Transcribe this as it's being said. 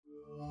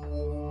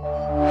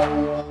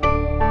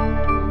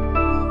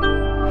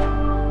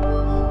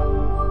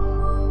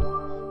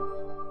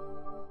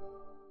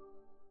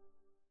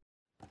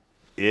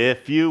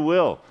if you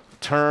will,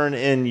 turn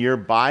in your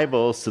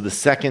Bibles to the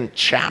second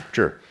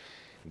chapter,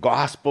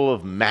 Gospel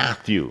of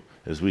Matthew,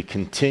 as we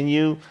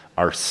continue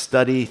our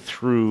study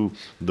through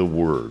the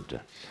Word.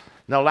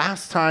 Now,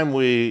 last time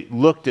we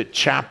looked at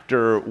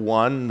chapter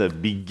 1, the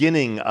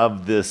beginning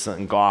of this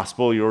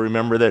gospel. You'll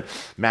remember that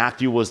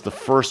Matthew was the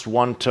first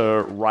one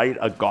to write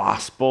a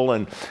gospel,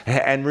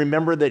 and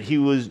remember that he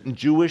was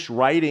Jewish,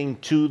 writing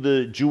to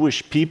the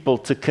Jewish people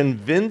to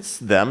convince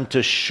them,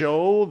 to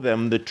show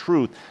them the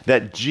truth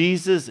that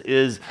Jesus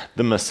is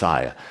the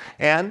Messiah.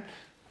 And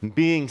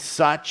being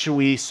such,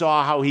 we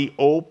saw how he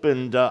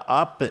opened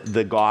up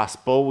the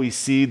gospel. We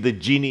see the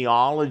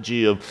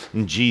genealogy of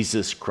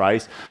Jesus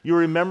Christ. You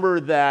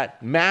remember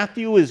that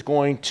Matthew is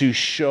going to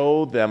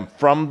show them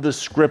from the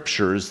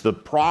scriptures the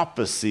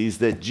prophecies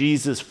that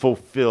Jesus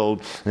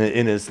fulfilled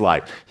in his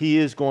life. He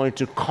is going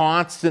to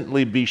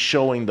constantly be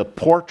showing the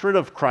portrait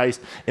of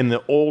Christ in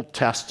the Old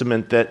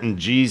Testament that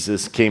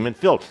Jesus came and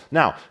filled.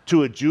 Now,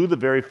 to a Jew, the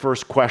very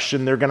first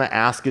question they're going to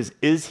ask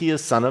is he a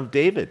son of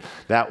David?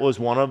 That was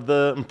one of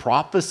the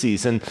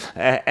prophecies.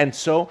 And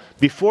so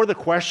before the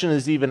question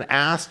is even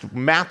asked,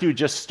 Matthew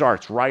just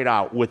starts right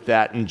out with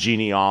that in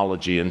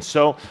genealogy. And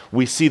so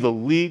we see the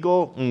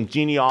legal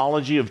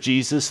genealogy of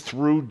Jesus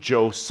through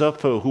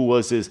Joseph, who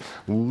was his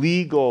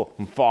legal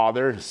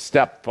father,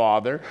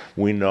 stepfather,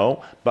 we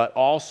know, but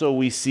also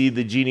we see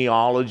the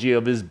genealogy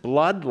of his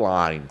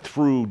bloodline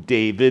through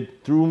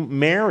David, through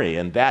Mary,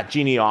 and that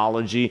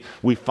genealogy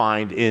we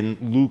find in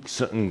Luke's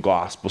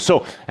gospel.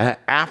 So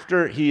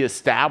after he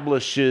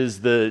establishes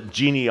the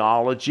genealogy,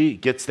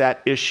 gets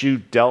that issue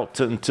dealt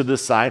to the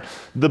side,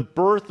 the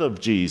birth of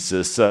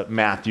Jesus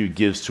Matthew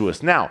gives to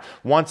us. Now,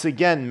 once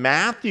again,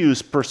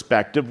 Matthew's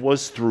perspective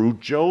was through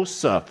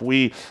Joseph.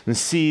 We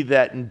see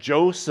that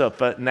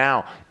Joseph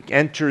now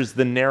enters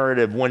the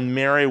narrative when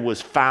Mary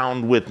was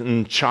found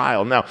with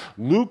child. Now,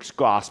 Luke's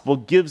gospel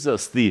gives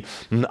us the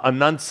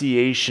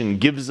annunciation,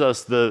 gives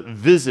us the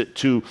visit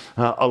to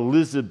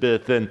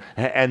Elizabeth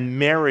and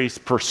Mary's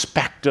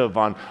perspective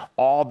on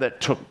all that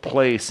took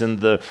place in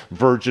the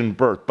virgin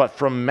birth. But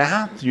from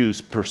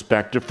Matthew's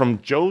perspective, from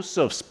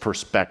Joseph's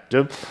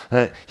perspective,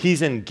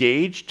 he's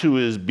engaged to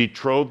his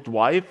betrothed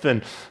wife,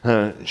 and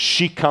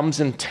she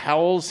comes and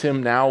tells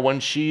him now when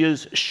she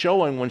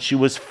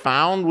was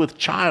found with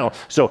child.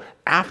 So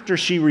after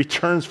she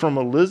returns from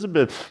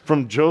Elizabeth,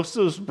 from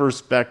Joseph's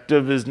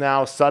perspective, is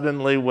now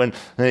suddenly when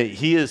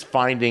he is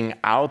finding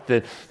out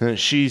that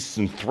she's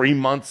 3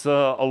 months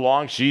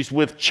along, she's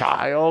with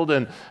child,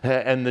 and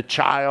the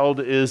child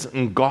is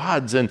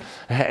God's.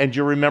 And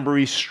you remember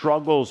he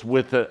struggles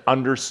with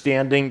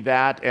understanding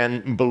that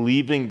and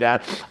believing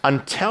that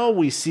until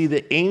we see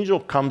the angel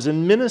comes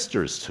and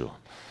ministers to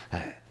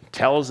him.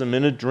 Tells him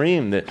in a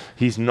dream that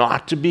he's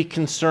not to be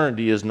concerned.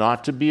 He is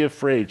not to be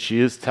afraid. She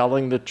is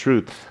telling the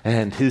truth.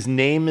 And his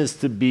name is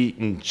to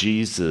be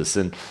Jesus.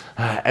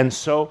 And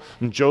so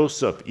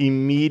Joseph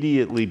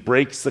immediately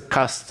breaks the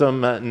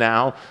custom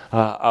now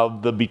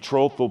of the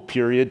betrothal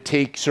period,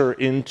 takes her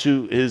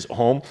into his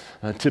home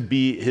to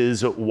be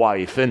his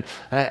wife.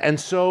 And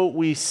so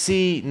we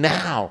see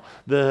now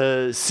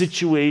the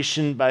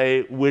situation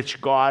by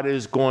which God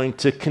is going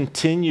to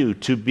continue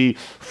to be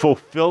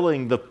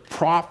fulfilling the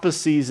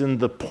prophecies in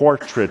the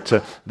portrait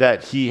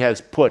that he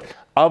has put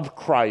of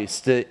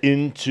Christ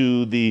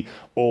into the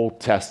Old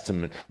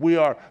Testament. We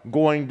are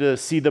going to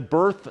see the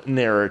birth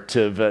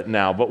narrative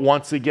now, but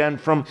once again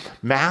from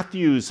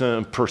Matthew's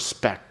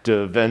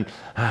perspective.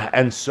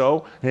 And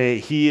so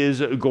he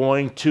is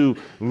going to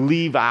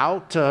leave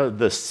out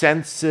the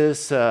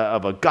census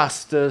of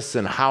Augustus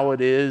and how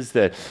it is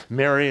that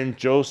Mary and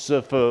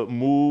Joseph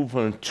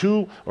move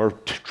to or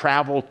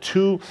travel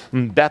to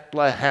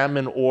Bethlehem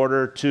in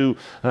order to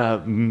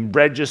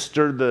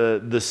register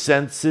the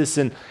census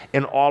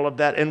and all of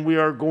that. And we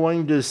are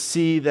going to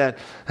see that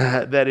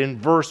in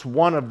verse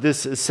 1 of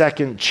this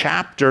second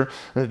chapter,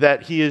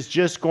 that he is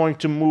just going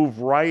to move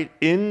right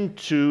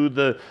into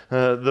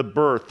the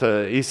birth.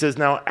 He says,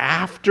 now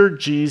after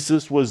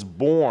Jesus was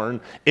born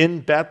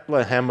in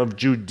Bethlehem of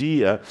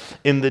Judea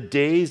in the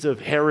days of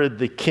Herod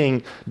the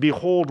king,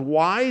 behold,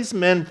 wise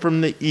men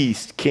from the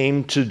east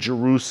came to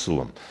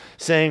Jerusalem,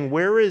 saying,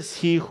 where is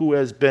he who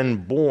has been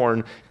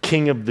born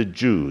King of the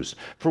Jews?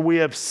 For we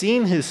have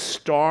seen his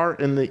star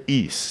in the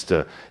east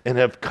and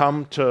have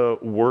come to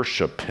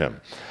worship him.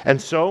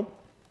 And so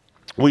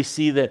we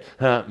see that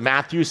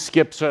Matthew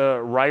skips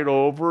right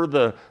over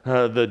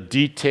the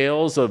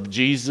details of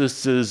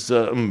Jesus'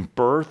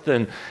 birth,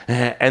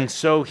 and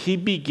so he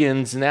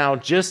begins now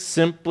just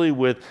simply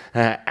with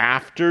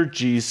after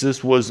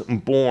Jesus was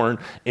born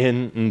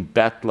in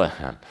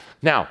Bethlehem.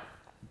 Now,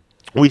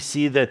 we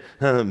see that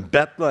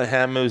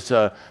Bethlehem is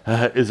a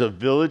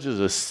village,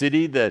 is a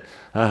city that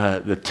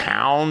the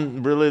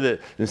town really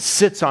that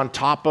sits on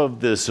top of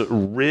this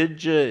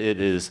ridge.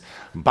 It is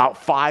about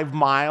 5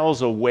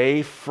 miles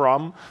away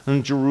from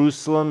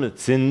Jerusalem.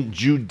 It's in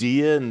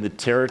Judea, in the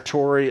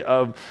territory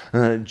of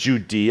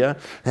Judea.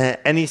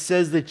 And he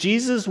says that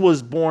Jesus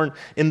was born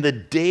in the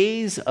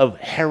days of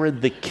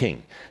Herod the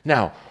king.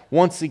 Now,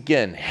 once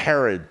again,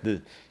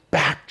 Herod,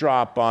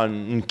 backdrop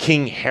on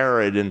King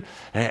Herod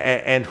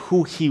and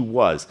who he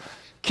was.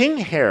 King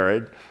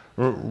Herod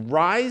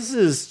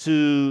rises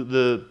to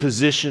the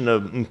position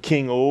of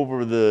king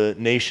over the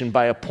nation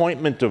by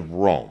appointment of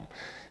Rome.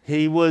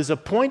 He was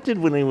appointed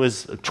when he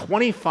was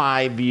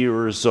 25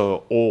 years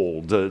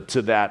old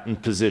to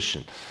that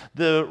position.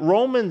 The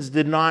Romans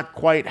did not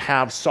quite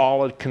have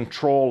solid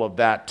control of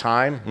that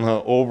time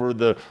over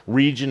the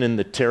region and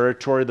the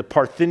territory. The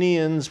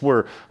Parthians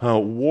were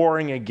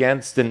warring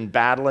against and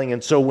battling.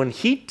 And so when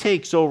he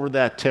takes over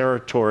that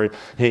territory,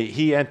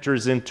 he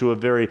enters into a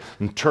very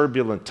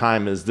turbulent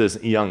time as this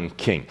young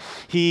king.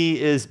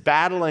 He is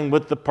battling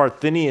with the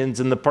Parthians,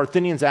 and the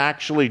Parthians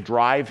actually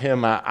drive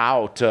him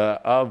out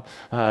of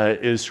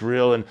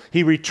Israel. And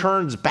he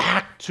returns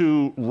back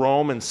to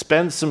Rome and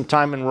spends some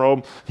time in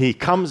Rome. He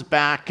comes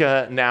back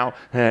now,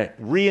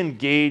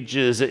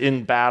 re-engages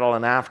in battle,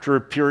 and after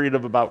a period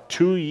of about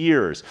 2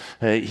 years,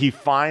 he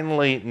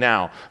finally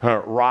now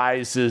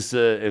rises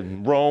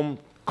in Rome,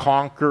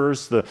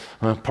 conquers the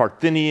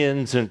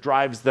Parthians and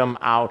drives them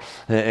out,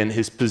 and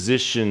his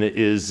position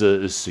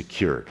is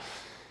secured.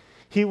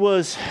 He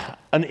was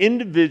an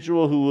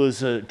individual who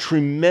was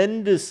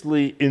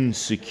tremendously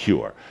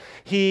insecure.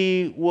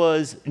 He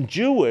was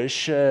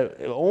Jewish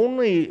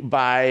only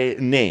by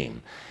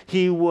name.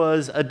 He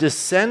was a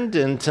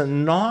descendant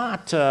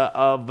not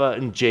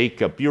of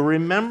Jacob. You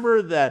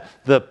remember that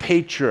the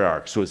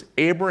patriarchs was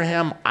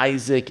Abraham,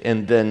 Isaac,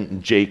 and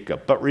then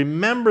Jacob. But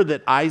remember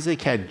that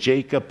Isaac had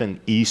Jacob and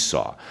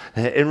Esau.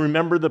 And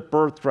remember the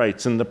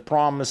birthrights and the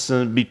promise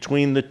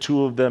between the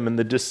two of them and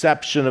the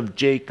deception of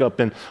Jacob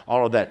and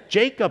all of that.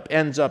 Jacob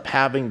ends up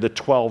having the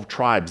 12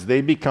 tribes. They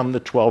become the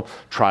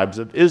 12 tribes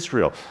of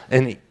Israel.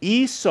 And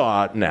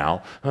Esau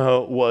now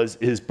was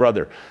his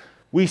brother.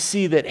 We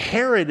see that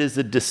Herod is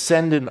a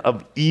descendant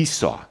of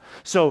Esau.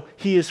 So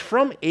he is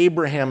from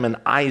Abraham and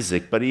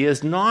Isaac, but he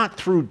is not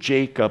through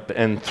Jacob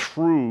and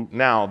through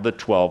now the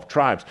 12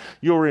 tribes.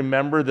 You'll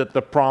remember that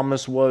the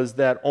promise was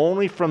that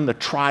only from the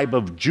tribe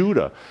of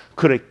Judah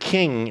could a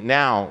king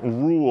now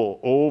rule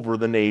over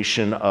the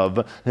nation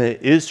of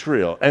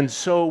Israel. And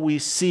so we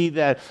see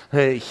that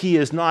he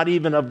is not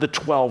even of the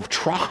 12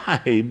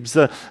 tribes.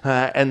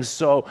 And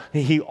so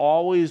he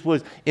always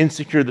was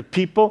insecure. The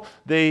people,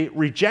 they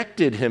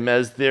rejected him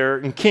as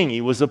their king.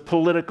 He was a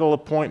political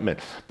appointment.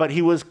 But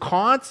he was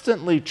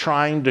constantly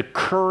trying to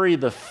curry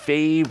the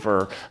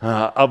favor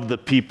of the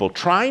people,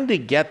 trying to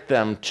get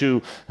them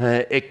to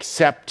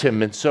accept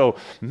him. And so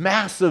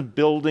massive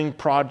building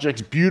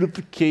projects,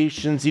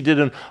 beautifications. He did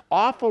an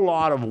awful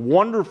lot of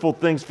wonderful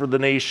things for the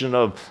nation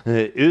of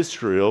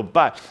Israel,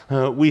 but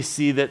we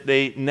see that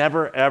they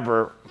never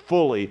ever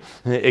fully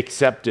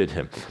accepted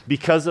him.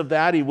 Because of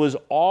that, he was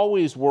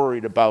always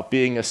worried about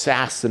being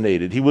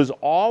assassinated. He was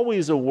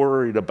always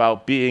worried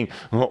about being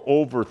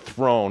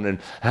overthrown.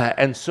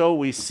 And so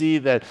we see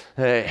that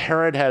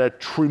Herod had a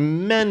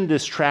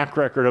tremendous track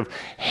record of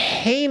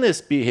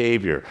heinous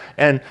behavior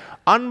and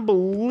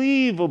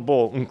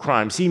unbelievable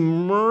crimes. He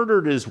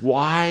murdered his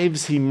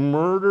wives. He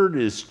murdered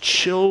his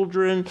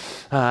children.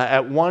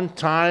 At one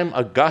time,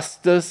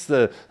 Augustus,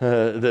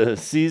 the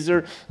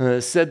Caesar,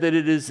 said that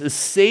it is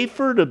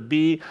safer to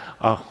be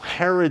a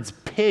Herod's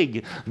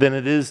pig than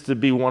it is to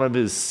be one of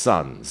his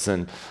sons.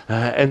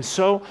 And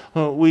so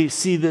we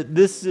see that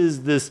this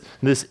is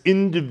this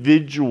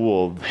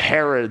individual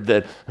Herod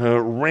that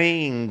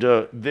reigned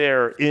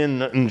there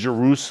in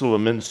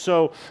Jerusalem. And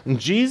so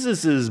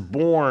Jesus is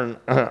born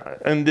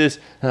in this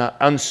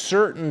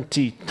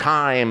uncertainty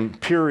time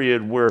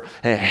period where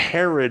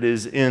Herod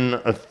is in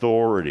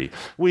authority.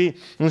 We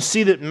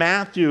see that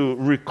Matthew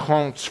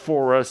recounts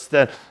for us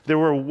that there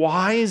were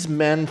wise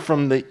men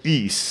from the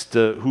east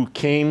who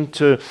came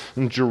to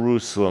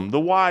Jerusalem. The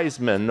wise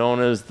men known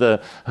as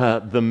the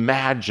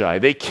Magi.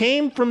 They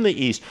came from the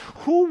east.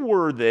 Who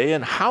were they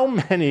and how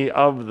many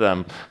of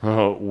them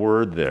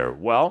were there?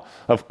 Well,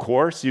 of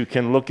course, you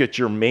can look at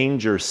your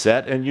manger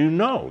set and you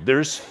know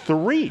there's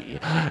 3.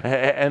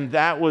 And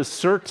that was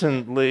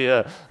certainly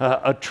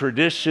a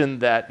tradition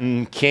that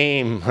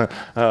came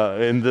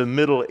in the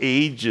Middle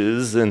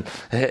Ages, and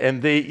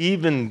they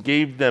even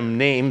gave them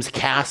names,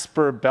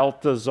 Casper,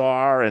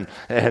 Belteshazzar,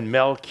 and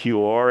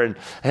Melchior,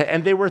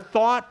 and they were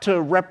thought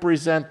to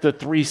represent the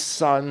 3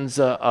 sons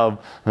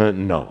of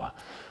Noah.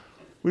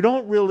 We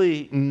don't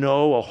really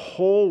know a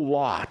whole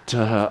lot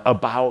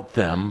about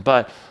them,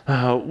 but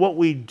what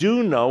we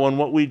do know and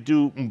what we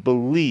do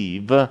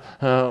believe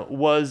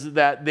was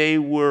that they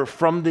were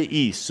from the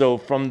east. So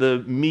from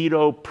the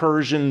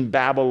Medo-Persian,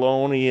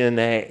 Babylonian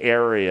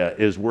area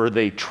is where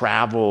they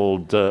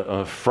traveled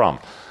from.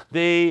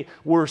 They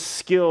were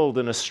skilled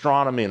in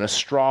astronomy and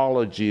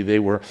astrology. They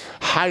were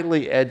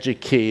highly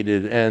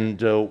educated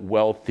and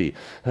wealthy.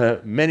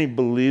 Many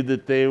believe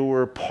that they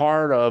were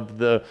part of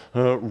the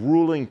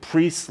ruling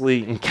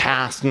priestly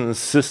caste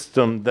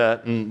system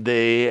that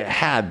they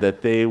had,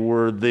 that they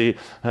were the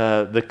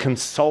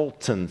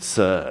consultants,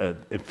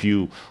 if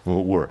you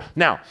were.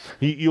 Now,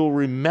 you'll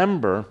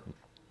remember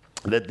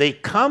that they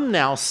come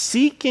now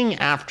seeking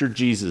after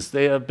Jesus.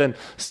 They have been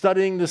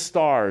studying the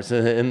stars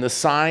and the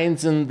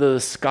signs in the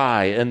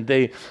sky, and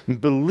they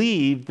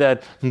believe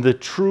that the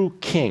true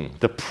king,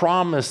 the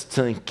promised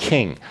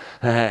king,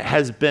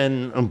 has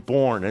been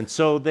born. And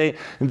so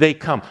they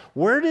come.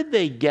 Where did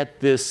they get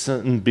this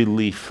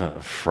belief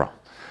from?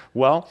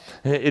 Well,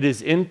 it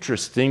is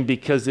interesting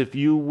because if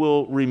you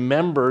will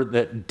remember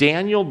that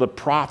Daniel the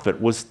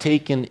prophet was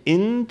taken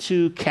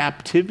into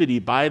captivity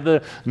by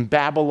the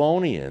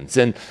Babylonians.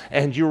 And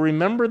you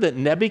remember that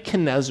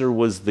Nebuchadnezzar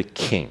was the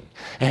king.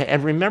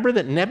 And remember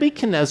that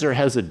Nebuchadnezzar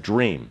has a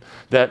dream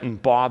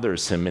that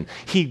bothers him. And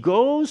he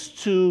goes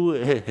to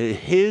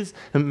his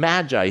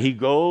magi. He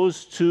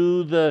goes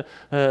to the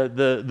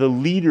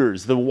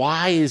leaders, the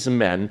wise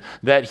men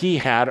that he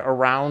had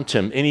around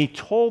him. And he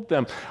told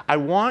them, I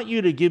want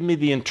you to give me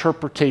the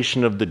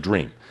interpretation of the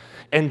dream.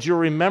 And you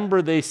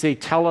remember they say,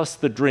 tell us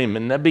the dream.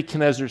 And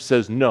Nebuchadnezzar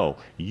says, no,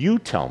 you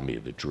tell me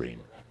the dream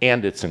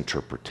and its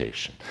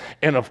interpretation.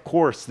 And of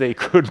course, they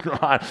could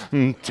not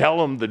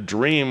tell him the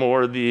dream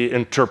or the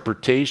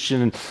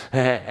interpretation.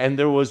 And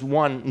there was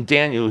one,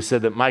 Daniel, who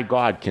said that my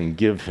God can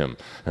give him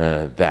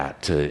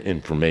that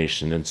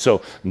information. And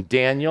so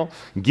Daniel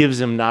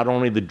gives him not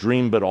only the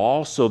dream, but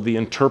also the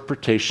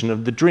interpretation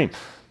of the dream.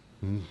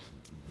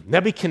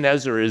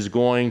 Nebuchadnezzar is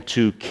going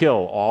to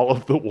kill all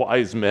of the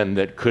wise men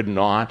that could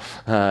not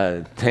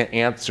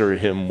answer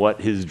him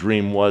what his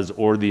dream was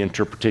or the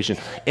interpretation.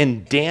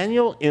 And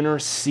Daniel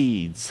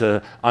intercedes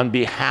on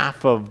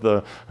behalf of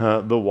the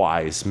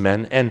wise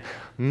men. And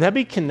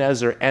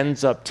Nebuchadnezzar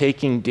ends up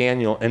taking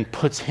Daniel and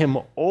puts him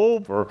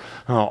over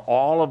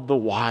all of the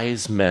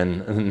wise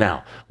men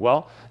now.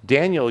 Well,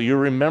 Daniel, you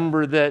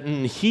remember that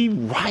he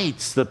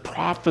writes the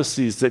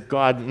prophecies that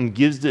God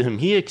gives to him.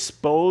 He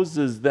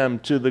exposes them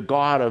to the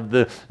God of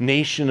the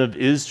nation of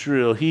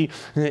Israel. He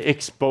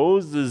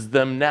exposes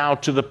them now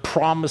to the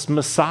promised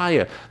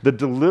Messiah, the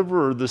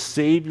deliverer, the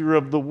Savior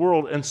of the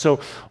world. And so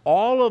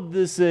all of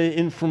this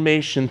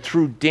information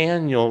through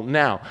Daniel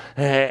now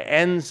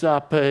ends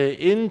up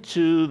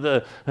into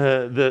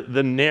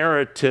the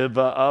narrative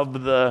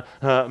of the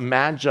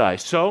Magi.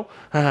 So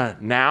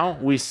now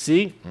we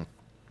see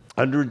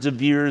hundreds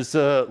of years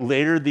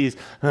later, these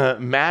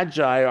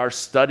magi are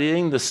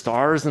studying the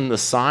stars and the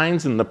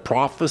signs and the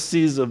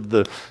prophecies of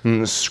the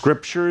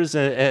scriptures,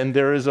 and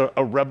there is a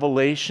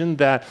revelation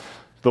that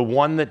the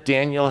one that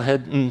Daniel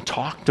had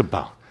talked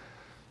about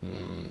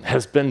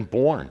has been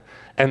born.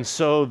 And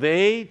so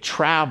they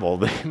travel,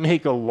 they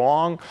make a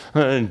long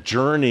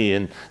journey,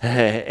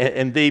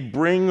 and they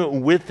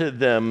bring with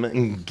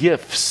them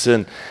gifts,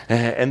 and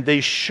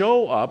they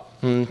show up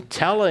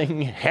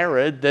telling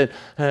Herod that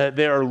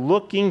they are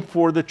looking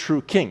for the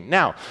true king.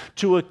 Now,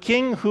 to a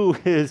king who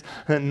is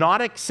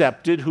not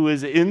accepted, who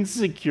is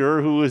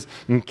insecure, who is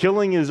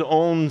killing his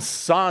own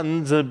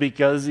sons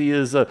because he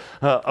is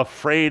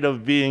afraid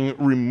of being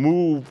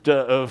removed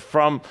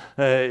from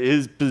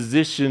his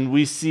position,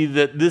 we see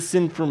that this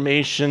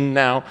information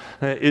now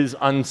is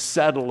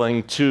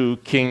unsettling to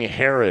King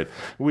Herod.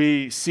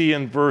 We see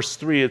in verse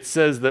 3, it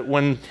says that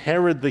when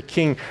Herod the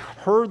king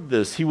heard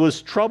this, he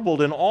was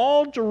troubled, and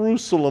all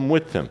Jerusalem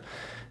with him.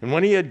 And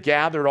when he had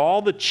gathered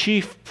all the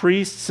chief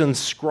priests and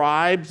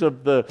scribes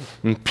of the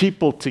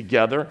people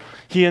together,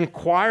 he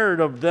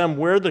inquired of them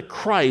where the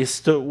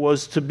Christ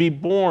was to be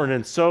born.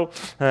 And so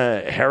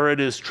Herod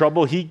is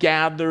troubled. He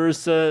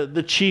gathers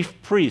the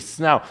chief priests.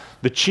 Now,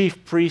 the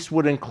chief priests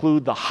would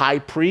include the high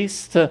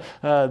priest.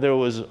 There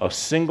was a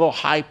single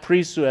high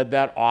priest who had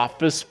that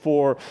office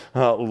for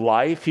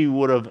life. He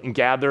would have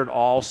gathered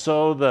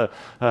also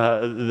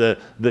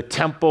the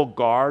temple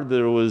guard.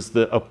 There was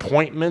the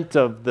appointment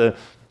of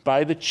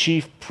by the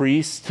chief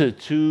priest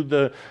to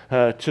the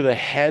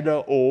head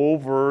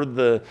over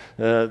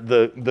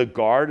the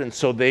guard, and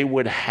so they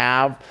would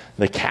have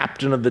the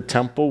captain of the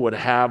temple would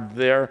have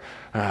their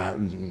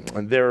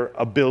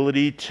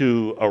ability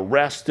to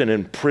arrest and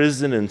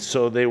imprison, and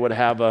so they would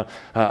have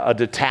a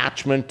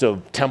detachment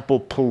of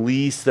temple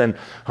police. And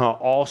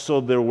also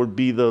there would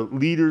be the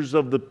leaders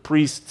of the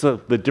priests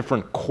of the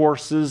different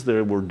courses.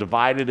 They were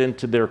divided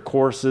into their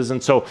courses,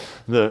 and so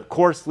the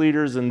course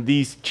leaders and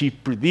these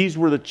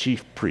were the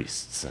chief priests.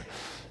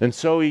 And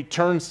so he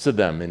turns to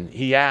them and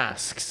he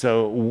asks,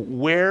 so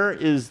where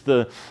is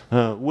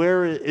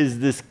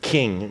this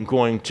king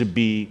going to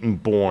be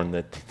born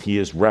that he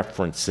is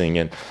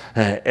referencing?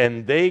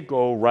 And they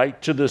go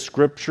right to the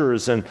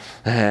scriptures, and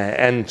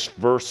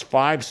verse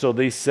 5, so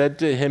they said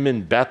to him,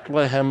 in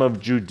Bethlehem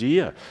of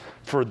Judea,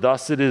 for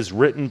thus it is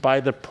written by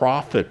the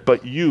prophet,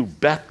 but you,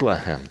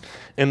 Bethlehem,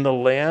 in the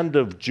land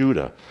of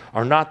Judah,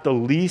 are not the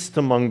least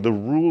among the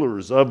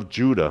rulers of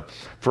Judah,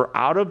 for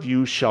out of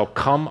you shall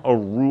come a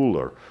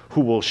ruler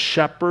who will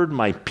shepherd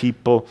my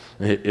people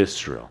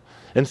Israel.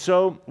 And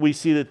so we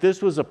see that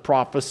this was a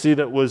prophecy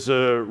that was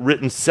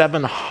written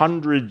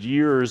 700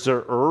 years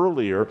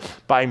earlier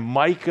by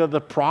Micah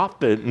the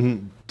prophet,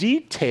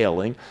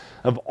 detailing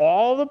of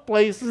all the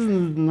places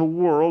in the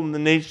world, in the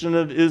nation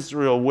of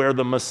Israel, where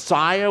the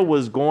Messiah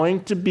was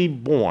going to be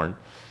born.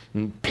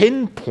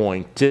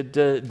 pinpointed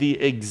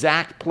the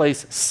exact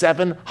place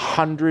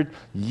 700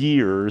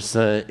 years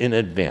in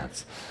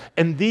advance.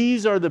 And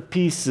these are the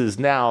pieces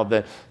now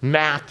that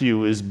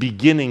Matthew is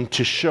beginning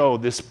to show,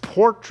 this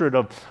portrait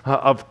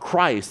of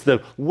Christ,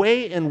 the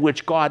way in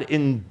which God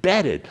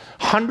embedded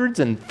hundreds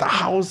and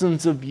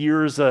thousands of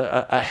years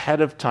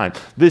ahead of time,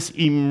 this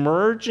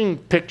emerging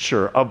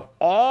picture of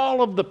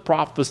all of the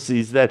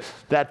prophecies that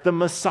the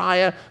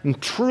Messiah,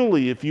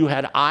 truly, if you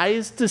had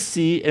eyes to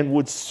see and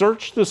would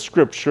search the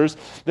scriptures,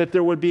 that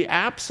there would be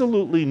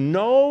absolutely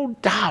no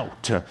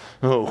doubt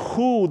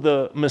who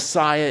the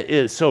Messiah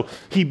is. So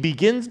he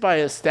begins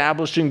by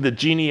establishing the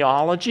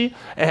genealogy,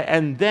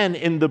 and then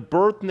in the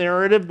birth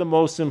narrative, the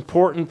most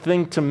important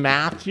thing to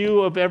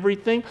Matthew of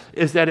everything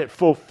is that it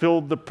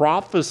fulfilled the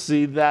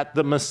prophecy that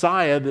the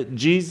Messiah, that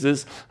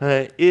Jesus,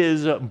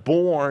 is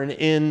born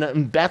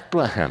in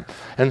Bethlehem.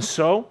 And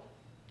so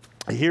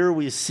here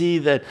we see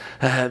that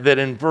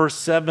in verse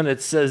 7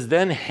 it says,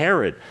 "Then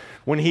Herod,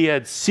 when he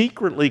had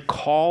secretly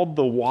called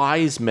the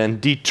wise men,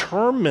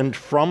 determined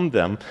from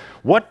them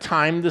what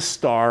time the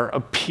star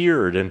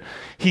appeared. And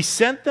he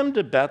sent them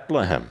to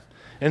Bethlehem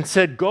and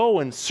said, 'Go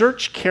and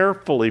search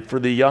carefully for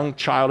the young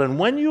child, and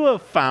when you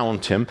have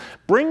found him,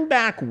 bring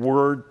back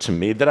word to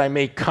me that I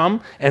may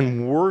come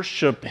and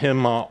worship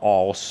him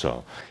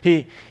also.'"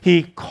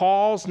 He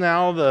calls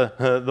now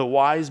the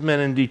wise men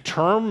and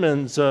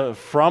determines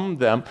from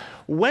them,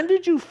 "When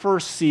did you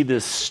first see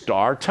this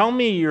star? Tell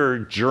me your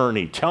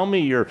journey. Tell me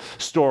your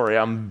story.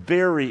 I'm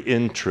very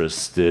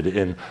interested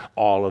in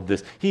all of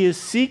this." He is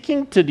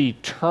seeking to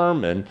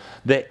determine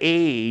the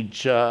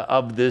age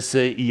of this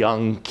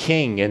young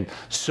king. And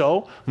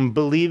so,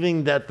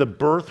 believing that the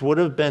birth would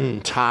have been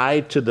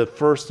tied to the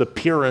first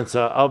appearance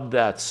of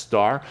that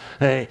star,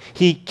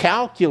 he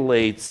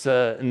calculates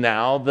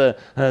now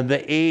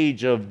the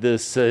age of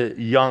this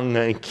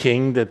young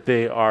king that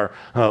they are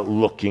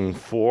looking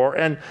for.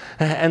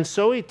 And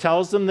so he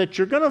tells them that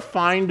you're going to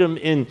find him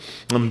in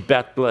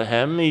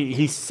Bethlehem.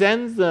 He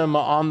sends them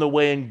on the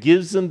way and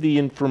gives them the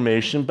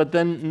information, but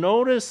then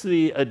notice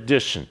the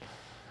addition.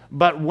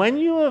 "But when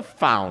you have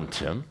found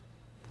him,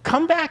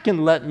 come back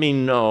and let me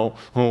know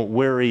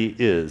where he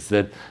is,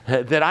 that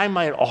I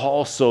might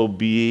also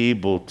be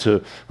able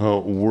to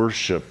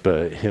worship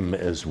him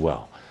as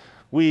well."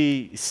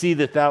 We see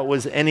that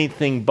was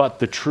anything but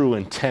the true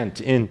intent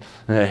in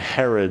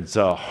Herod's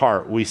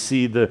heart. We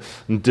see the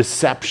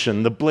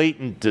deception, the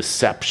blatant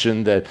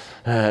deception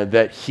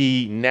that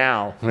he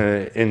now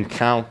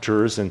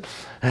encounters,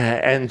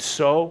 and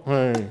so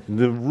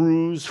the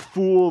ruse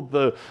fooled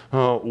the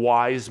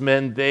wise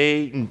men.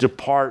 They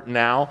depart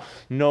now,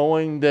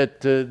 knowing that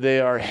they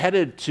are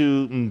headed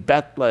to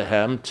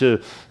Bethlehem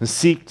to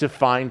seek to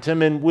find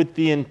him, and with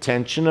the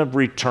intention of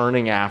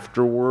returning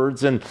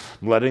afterwards and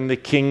letting the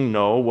king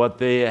know what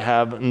they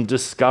have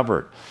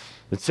discovered.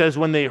 It says,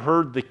 "When they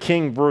heard the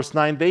king," verse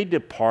 9, "they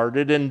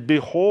departed, and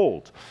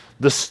behold,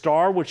 the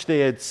star which they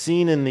had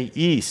seen in the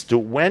east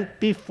went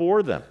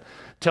before them,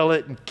 till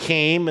it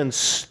came and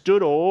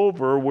stood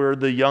over where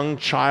the young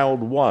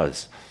child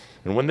was.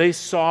 And when they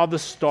saw the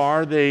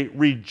star, they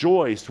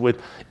rejoiced with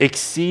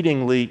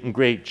exceedingly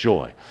great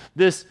joy."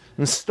 This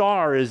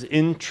star is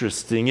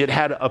interesting. It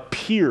had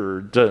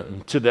appeared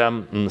to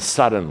them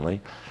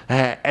suddenly,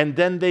 and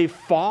then they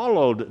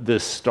followed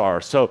this star.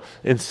 So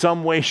in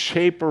some way,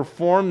 shape, or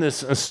form,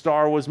 this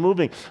star was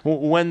moving.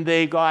 When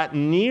they got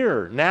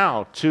near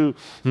now to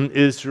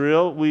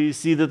Israel, we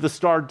see that the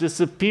star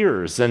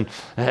disappears.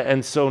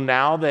 And so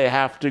now they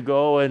have to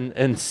go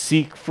and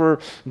seek for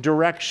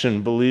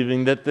direction,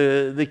 believing that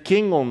the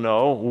king will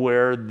know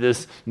where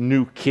this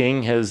new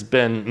king has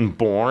been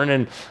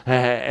born.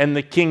 And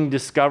the king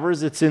discovers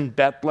it's in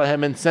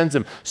Bethlehem and sends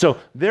him. So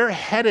they're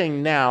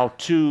heading now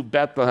to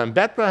Bethlehem.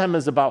 Bethlehem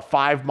is about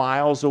 5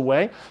 miles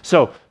away,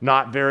 so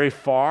not very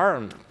far,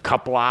 a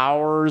couple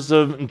hours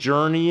of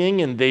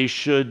journeying, and they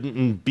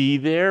should be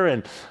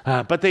there.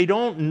 But they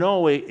don't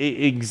know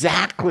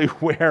exactly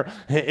where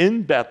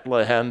in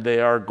Bethlehem they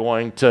are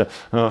going to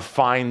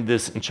find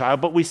this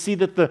child. But we see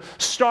that the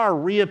star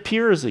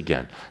reappears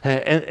again,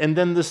 and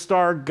then the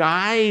star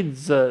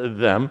guides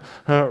them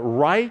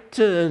right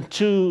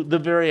to the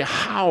very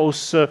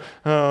house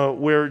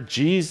where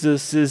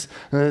Jesus is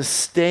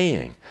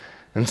staying.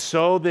 And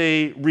so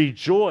they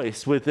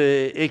rejoice with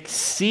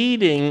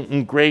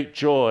exceeding great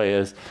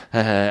joy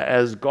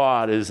as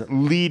God is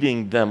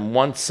leading them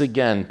once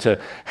again to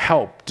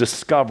help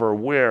discover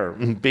where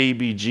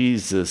baby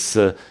Jesus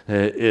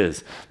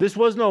is. This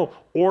was no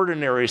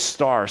ordinary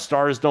star.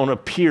 Stars don't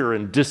appear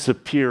and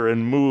disappear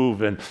and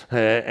move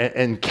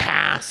and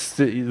cast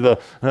the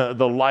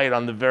light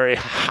on the very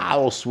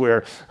house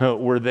where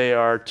they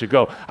are to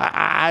go.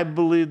 I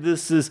believe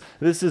this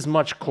is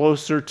much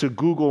closer to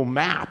Google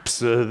Maps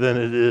than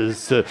it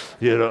is to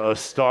a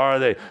star.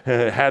 They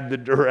had the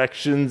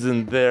directions,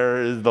 and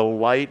there is the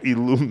light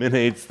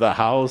illuminates the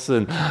house,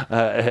 and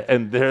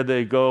there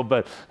they go.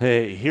 But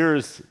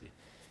here's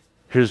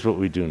what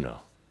we do know: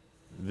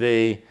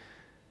 they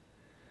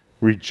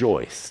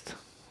rejoiced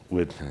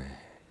with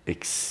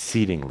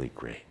exceedingly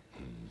great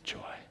joy.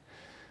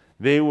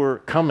 They were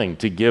coming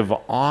to give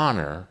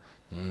honor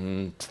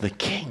to the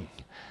king.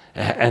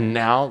 And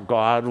now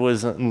God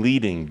was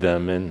leading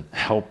them and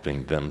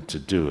helping them to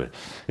do it.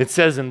 It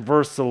says in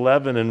verse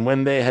 11, and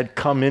when they had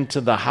come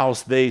into the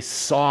house, they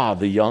saw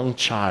the young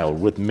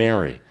child with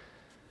Mary,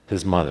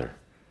 his mother,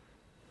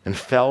 and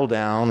fell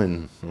down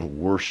and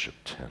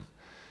worshiped him.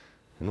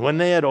 And when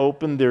they had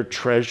opened their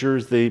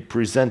treasures, they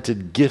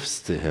presented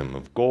gifts to him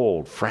of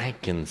gold,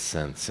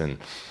 frankincense,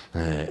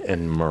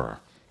 and myrrh.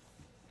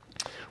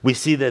 We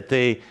see that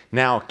they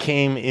now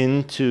came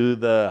into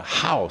the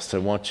house. I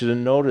want you to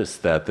notice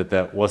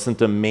that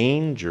wasn't a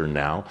manger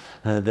now,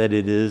 that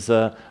it is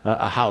a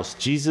house.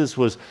 Jesus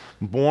was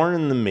born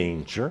in the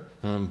manger,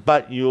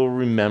 but you'll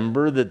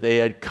remember that they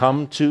had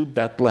come to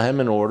Bethlehem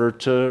in order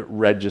to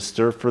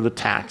register for the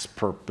tax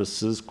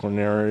purposes,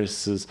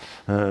 Cornelius'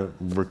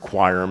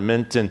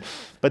 requirement.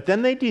 But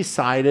then they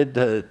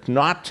decided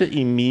not to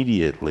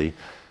immediately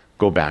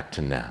go back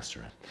to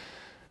Nazareth.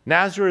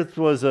 Nazareth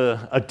was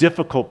a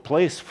difficult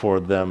place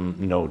for them,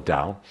 no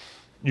doubt.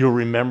 You'll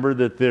remember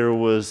that there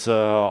was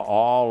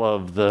all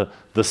of the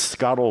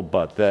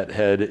scuttlebutt that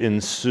had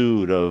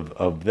ensued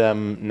of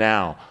them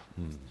now.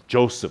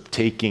 Joseph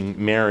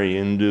taking Mary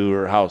into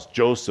her house.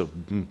 Joseph,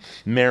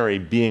 Mary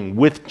being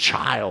with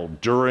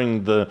child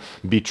during the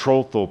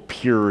betrothal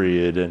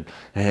period,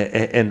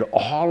 and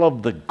all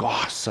of the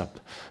gossip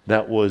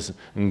that was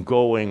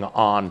going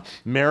on.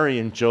 Mary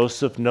and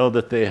Joseph know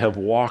that they have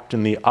walked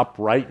in the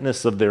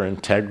uprightness of their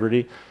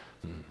integrity,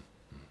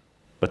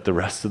 but the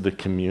rest of the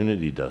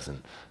community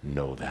doesn't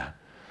know that.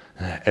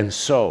 And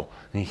so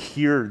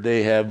here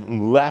they have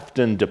left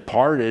and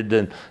departed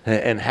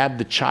and had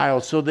the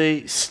child. So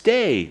they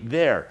stay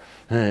there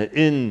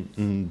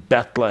in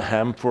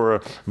Bethlehem for a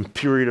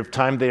period of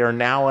time. They are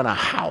now in a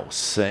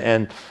house.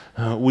 And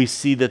we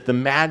see that the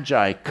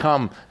Magi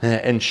come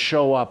and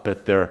show up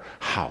at their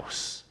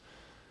house.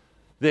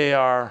 They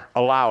are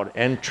allowed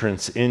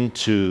entrance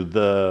into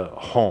the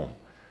home.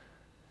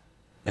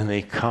 And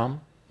they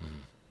come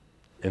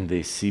and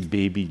they see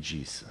baby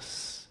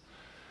Jesus.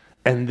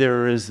 And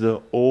there is the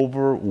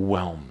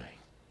overwhelming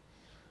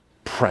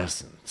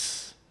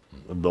presence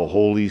of the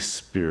Holy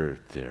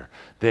Spirit there.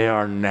 They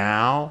are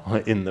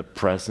now in the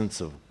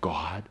presence of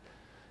God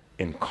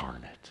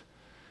incarnate.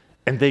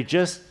 And they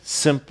just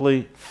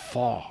simply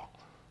fall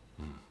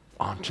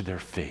onto their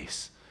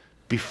face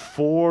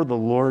before the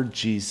Lord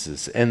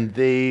Jesus, and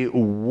they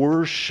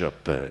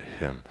worship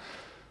him.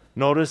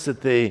 Notice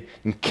that they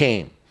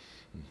came,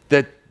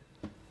 that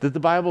the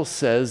Bible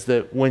says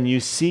that when you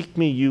seek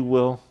me, you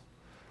will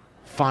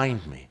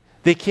find me.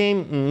 They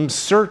came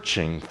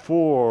searching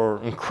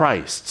for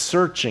Christ,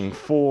 searching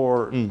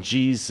for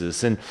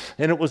Jesus. And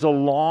it was a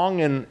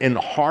long and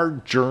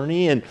hard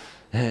journey,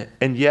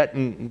 and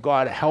yet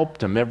God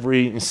helped them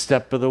every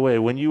step of the way.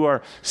 When you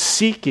are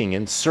seeking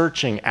and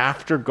searching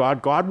after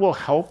God, God will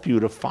help you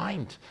to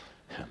find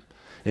him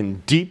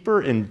in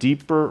deeper and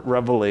deeper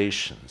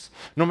revelations.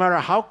 No matter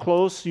how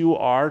close you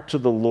are to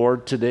the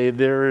Lord today,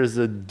 there is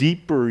a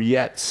deeper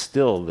yet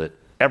still that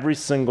every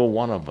single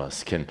one of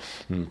us can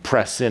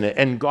press in it.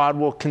 And God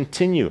will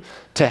continue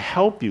to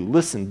help you,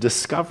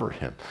 discover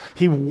him.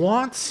 He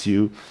wants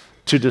you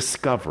to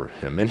discover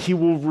him. And he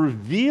will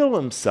reveal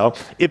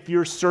himself if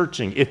you're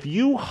searching. If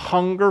you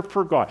hunger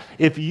for God,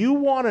 if you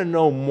want to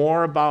know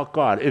more about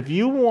God, if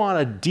you want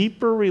a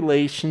deeper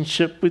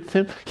relationship with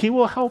him, he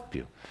will help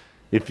you.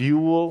 If you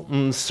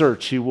will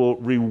search, he will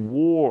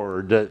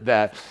reward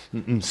that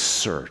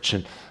search.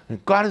 And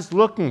God is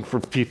looking for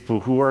people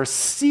who are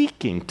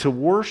seeking to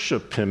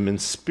worship him in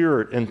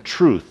spirit and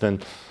truth,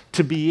 and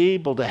to be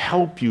able to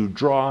help you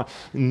draw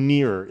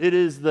nearer. It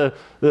is the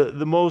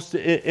most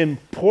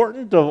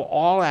important of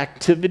all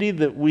activity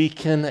that we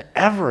can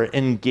ever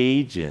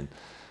engage in,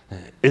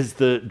 is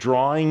the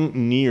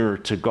drawing near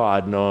to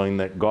God, knowing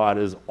that God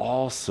is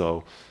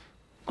also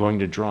going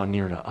to draw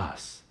near to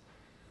us.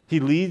 He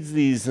leads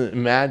these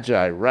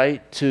magi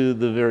right to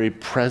the very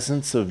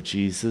presence of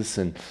Jesus,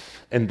 and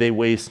they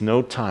waste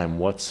no time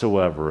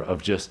whatsoever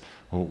of just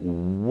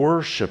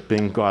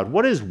worshiping God.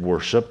 What is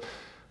worship?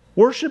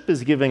 Worship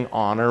is giving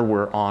honor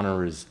where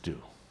honor is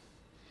due.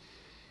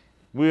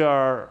 We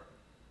are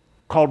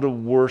called to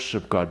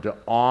worship God, to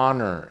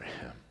honor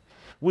him.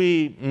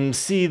 We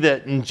see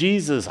that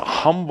Jesus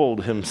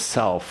humbled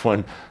himself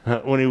when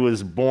he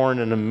was born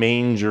in a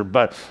manger,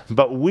 but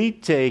we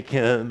take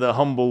the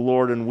humble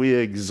Lord and we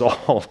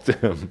exalt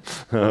him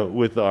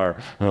with our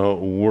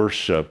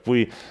worship.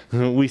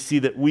 We see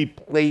that we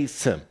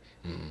place him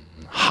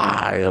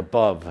high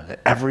above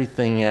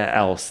everything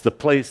else, the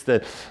place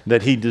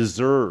that he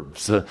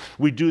deserves.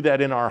 We do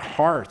that in our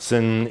hearts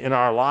and in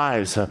our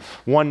lives.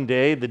 One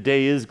day, the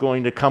day is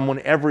going to come when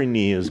every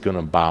knee is going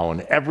to bow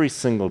and every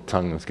single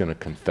tongue is going to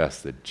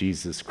confess that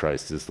Jesus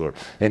Christ is Lord.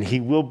 And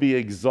he will be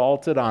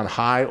exalted on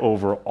high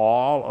over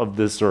all of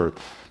this earth.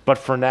 But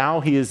for now,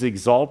 he is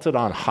exalted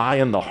on high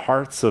in the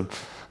hearts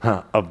of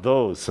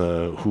those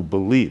who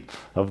believe,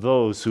 of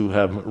those who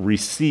have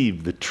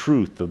received the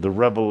truth of the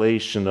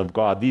revelation of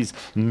God. These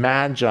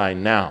magi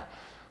now,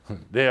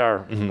 they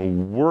are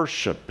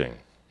worshiping.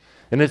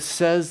 And it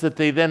says that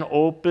they then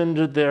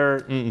opened their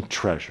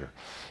treasure.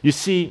 You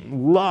see,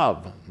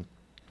 love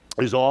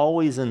is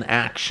always in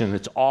action.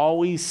 It's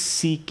always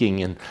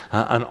seeking an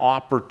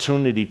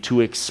opportunity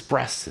to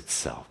express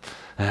itself.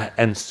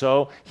 And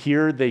so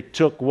here they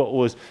took what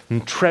was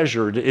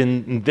treasured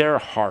in their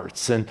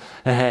hearts, and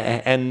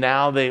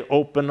now they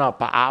open up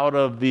out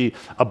of the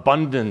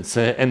abundance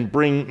and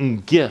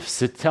bring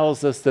gifts. It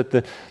tells us that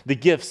the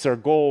gifts are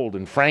gold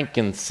and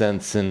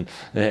frankincense and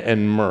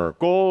myrrh.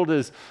 Gold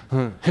has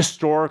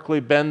historically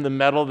been the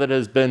metal that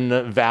has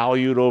been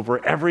valued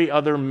over every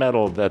other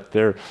metal that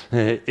there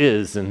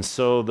is. And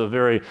so the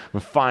very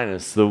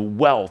finest, the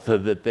wealth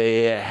that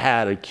they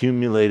had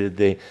accumulated,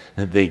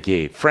 they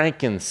gave.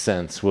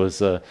 Frankincense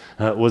was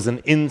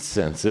an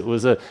incense. It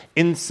was an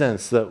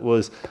incense that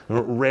was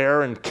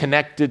rare and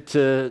connected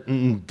to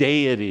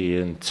deity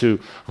and to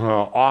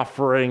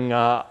offering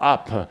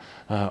up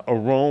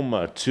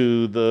aroma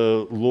to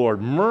the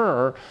Lord.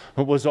 Myrrh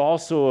was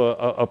also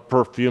a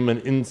perfume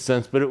and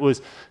incense, but it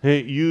was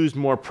used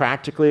more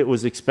practically. It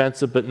was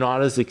expensive, but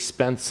not as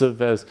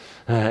expensive as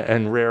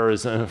and rare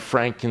as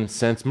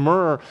frankincense.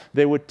 Myrrh,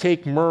 they would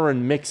take myrrh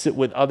and mix it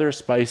with other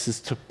spices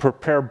to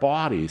prepare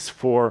bodies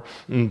for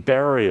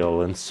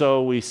burial. And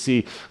so we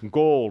see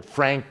gold,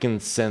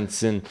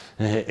 frankincense,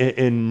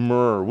 and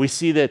myrrh. We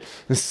see that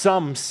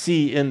some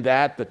see in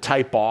that the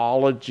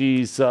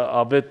typologies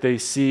of it. They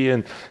see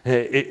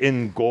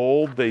in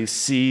gold, they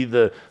see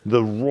the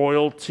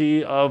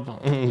royalty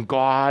of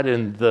God,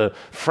 and the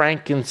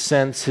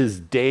frankincense, his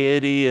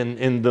deity, and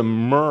in the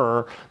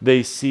myrrh,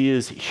 they see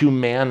his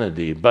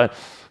humanity. But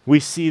we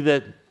see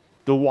that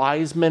the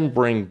wise men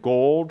bring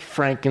gold,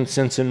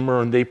 frankincense, and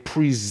myrrh, and they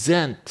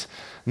present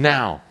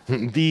now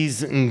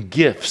these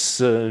gifts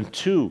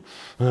to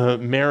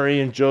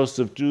Mary and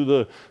Joseph, to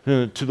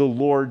the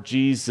Lord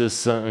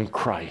Jesus and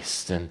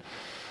Christ. And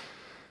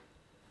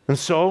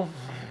so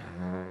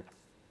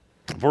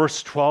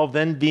verse 12,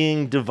 then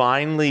being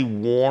divinely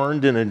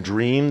warned in a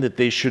dream that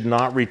they should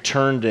not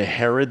return to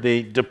Herod,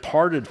 they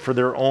departed for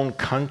their own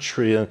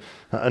country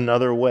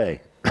another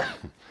way.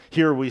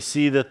 Here we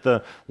see that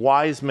the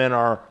wise men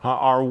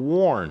are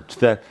warned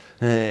that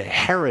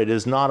Herod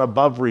is not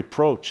above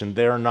reproach, and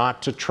they are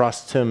not to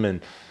trust him,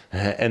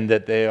 and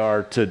that they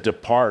are to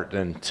depart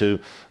and to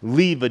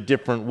leave a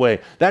different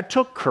way. That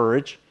took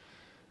courage.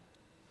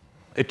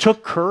 It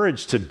took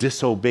courage to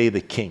disobey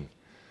the king.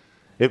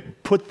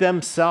 It put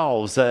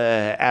themselves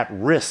at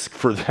risk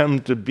for them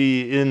to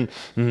be in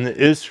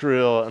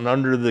Israel and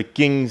under the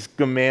king's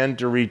command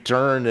to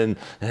return,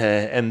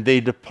 and they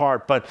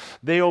depart. But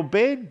they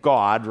obeyed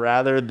God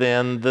rather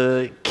than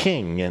the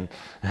king.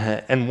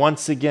 And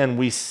once again,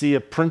 we see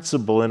a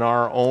principle in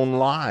our own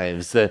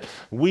lives that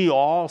we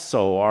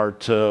also are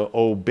to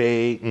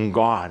obey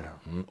God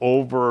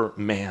over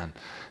man,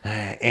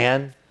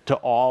 and to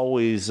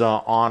always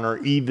honor,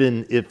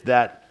 even if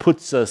that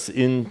puts us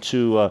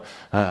into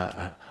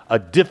a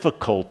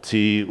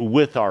difficulty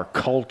with our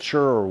culture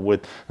or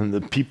with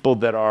the people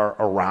that are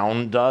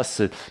around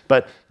us.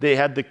 But they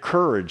had the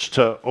courage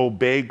to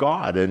obey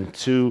God and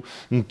to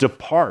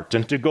depart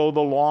and to go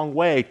the long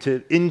way,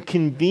 to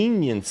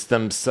inconvenience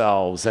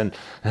themselves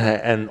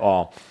and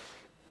all.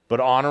 But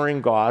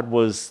honoring God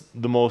was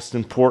the most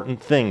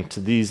important thing to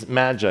these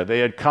magi. They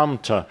had come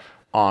to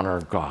honor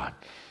God.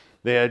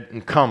 They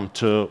had come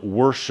to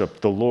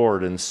worship the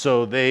Lord, and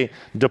so they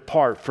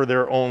depart for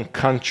their own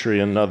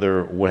country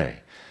another way.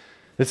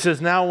 It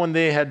says, now when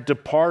they had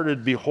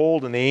departed,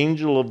 behold, an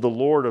angel of the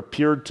Lord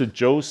appeared to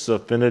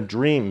Joseph in a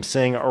dream,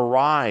 saying,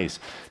 arise,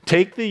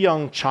 take the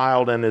young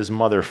child and his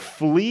mother,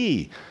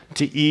 flee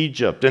to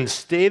Egypt, and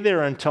stay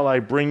there until I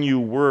bring you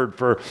word,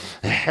 for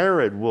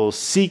Herod will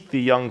seek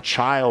the young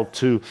child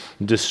to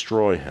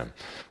destroy him.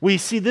 We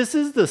see this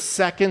is the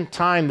second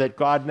time that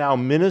God now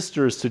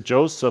ministers to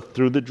Joseph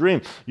through the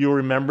dream. You'll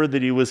remember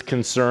that he was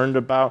concerned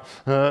about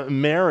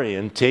Mary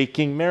and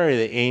taking Mary.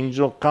 The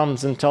angel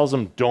comes and tells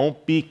him,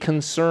 don't be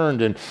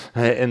concerned.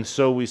 And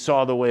so we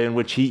saw the way in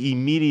which he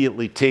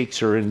immediately takes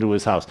her into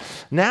his house.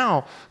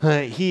 Now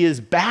he is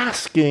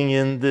basking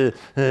in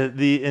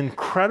the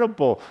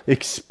incredible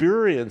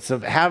experience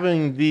of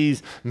having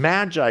these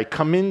magi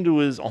come into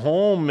his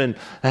home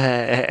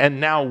and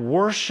now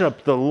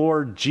worship the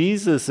Lord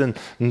Jesus and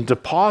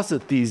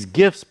deposit these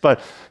gifts. But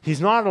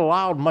he's not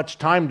allowed much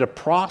time to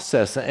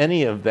process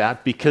any of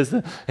that, because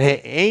the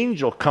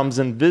angel comes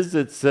and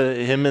visits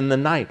him in the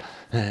night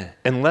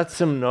and lets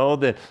him know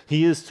that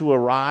he is to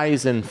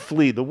arise and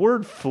flee. The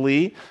word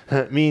flee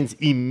means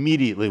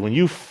immediately. When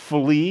you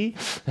flee,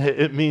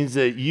 it means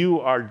that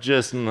you are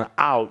just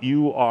out.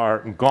 You are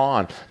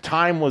gone.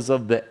 Time was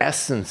of the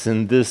essence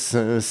in this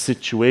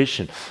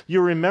situation.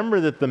 You remember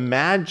that the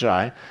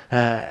Magi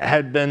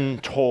had been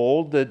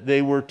told that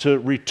they were to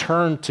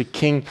return to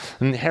King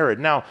Herod.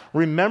 Now,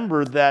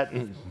 remember that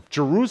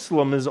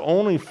Jerusalem is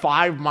only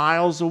 5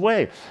 miles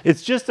away.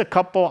 It's just a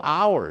couple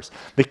hours.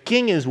 The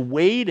king is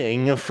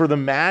waiting for the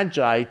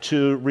Magi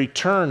to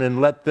return and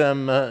let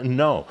them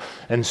know.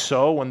 And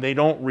so when they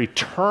don't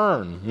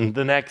return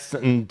the next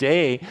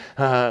day,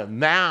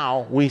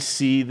 now we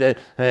see that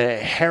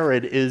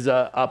Herod is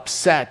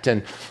upset.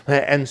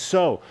 And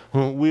so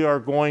we are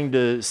going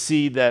to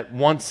see that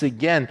once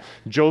again,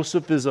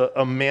 Joseph is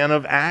a man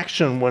of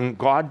action. When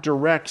God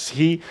directs,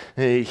 he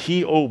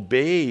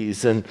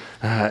obeys.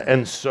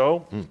 And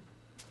so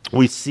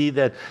we see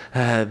that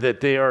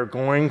they are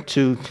going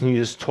to, he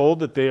is told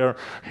that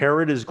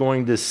Herod is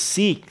going to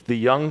seek the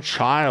young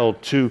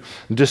child to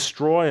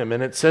destroy him.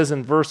 And it says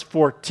in verse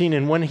 14,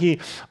 and when he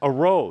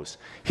arose,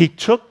 he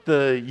took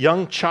the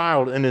young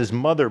child and his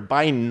mother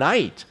by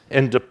night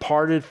and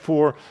departed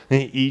for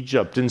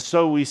Egypt. And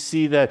so we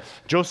see that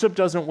Joseph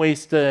doesn't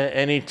waste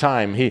any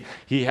time.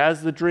 He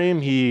has the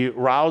dream. He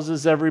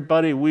rouses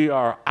everybody. We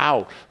are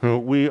out.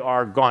 We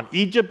are gone.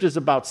 Egypt is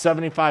about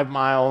 75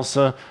 miles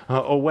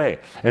away.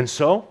 And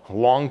so, a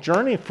long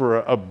journey for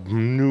a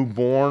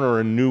newborn or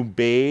a new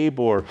babe,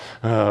 or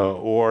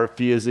if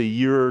he is a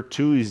year or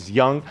two, he's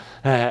young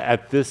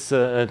at this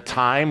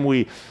time.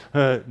 We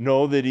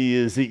know that he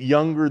is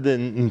younger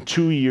than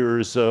 2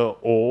 years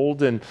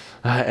old,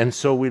 and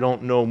so we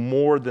don't know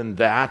more than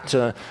that.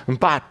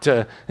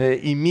 But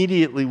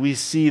immediately we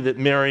see that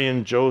Mary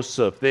and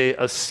Joseph, they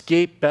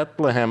escape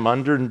Bethlehem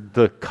under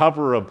the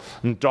cover of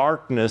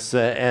darkness,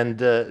 and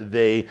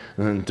they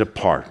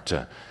depart.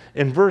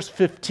 In verse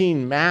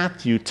 15,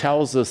 Matthew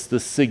tells us the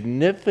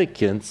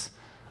significance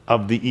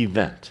of the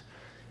event.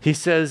 He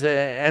says,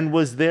 and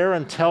was there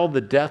until the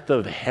death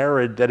of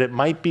Herod, that it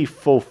might be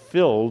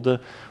fulfilled,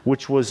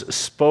 which was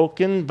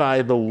spoken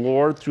by the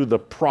Lord through the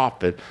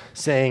prophet,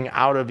 saying,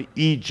 out of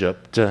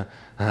Egypt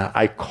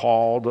I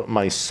called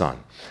my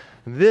son.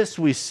 This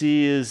we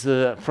see is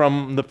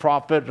from the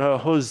prophet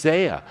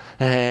Hosea.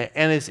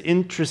 And it's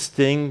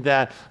interesting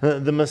that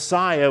the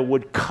Messiah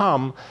would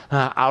come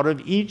out of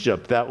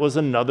Egypt. That was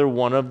another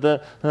one of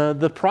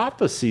the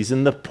prophecies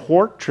in the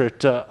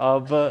portrait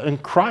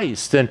of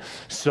Christ. And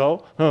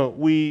so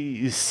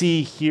we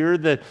see here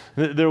that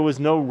there was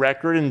no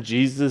record in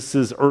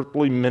Jesus'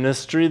 earthly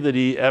ministry that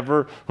he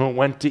ever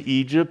went to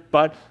Egypt,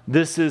 but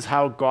this is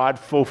how God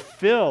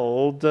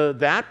fulfilled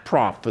that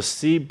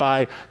prophecy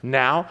by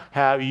now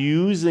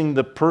using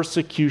the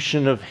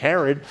persecution of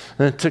Herod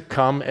to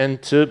come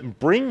and to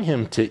bring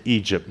him to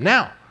Egypt.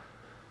 Now,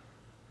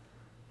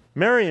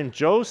 Mary and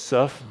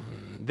Joseph,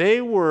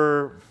 they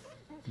were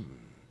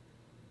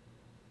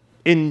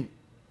in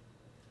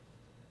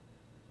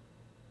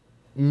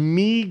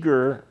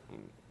meager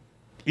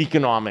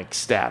economic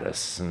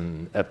status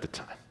at the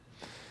time.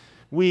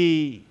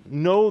 We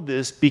know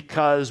this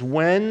because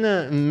when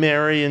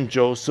Mary and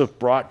Joseph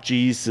brought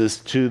Jesus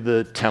to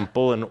the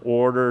temple in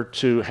order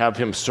to have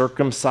him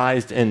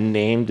circumcised and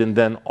named, and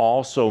then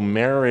also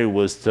Mary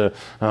was to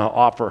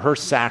offer her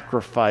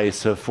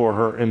sacrifice for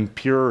her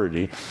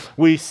impurity,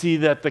 we see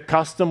that the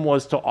custom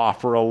was to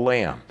offer a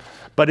lamb.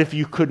 But if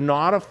you could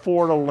not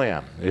afford a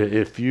lamb,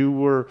 if you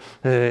were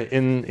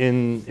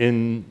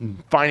in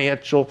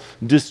financial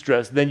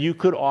distress, then you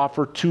could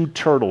offer 2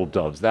 turtle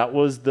doves. That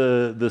was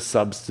the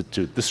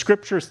substitute. The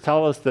scriptures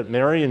tell us that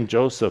Mary and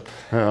Joseph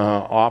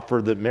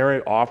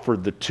Mary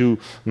offered the 2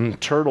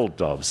 turtle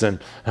doves.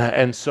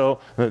 And so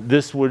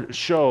this would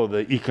show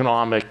the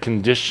economic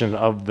condition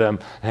of them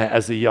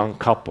as a young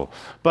couple.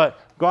 But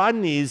God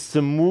needs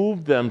to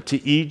move them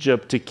to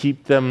Egypt to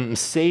keep them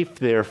safe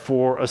there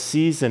for a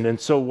season. And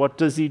so what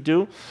does he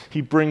do?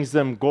 He brings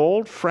them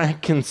gold,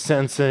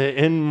 frankincense,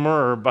 and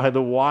myrrh by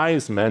the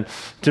wise men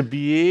to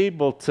be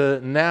able to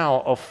now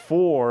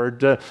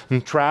afford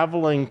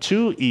traveling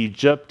to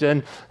Egypt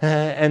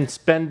and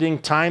spending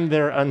time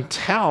there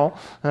until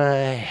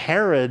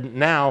Herod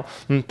now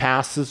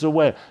passes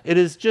away. It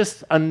is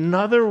just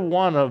another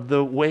one of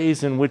the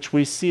ways in which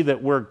we see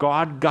that where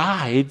God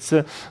guides,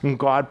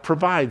 God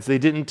provides. They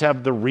didn't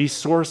have the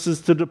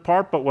resources to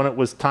depart, but when it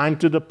was time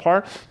to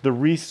depart, the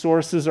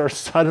resources are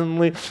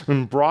suddenly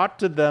brought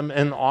to them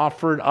and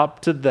offered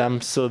up to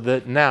them, so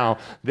that now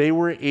they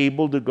were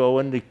able to go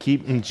and to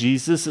keep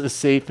Jesus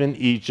safe in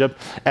Egypt,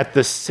 at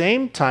the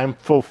same time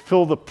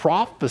fulfill the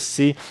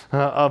prophecy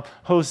of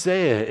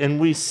Hosea. And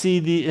we see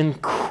the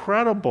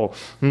incredible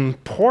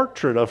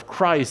portrait of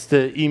Christ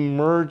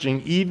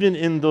emerging even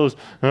in those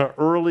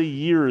early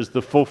years,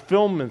 the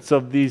fulfillments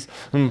of these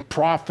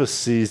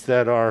prophecies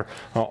that are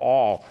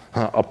all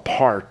a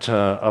part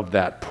of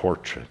that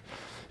portrait.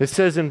 It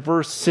says in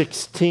verse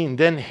 16,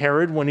 then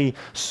Herod, when he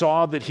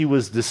saw that he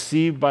was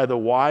deceived by the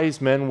wise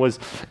men, was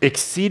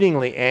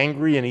exceedingly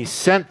angry, and he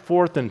sent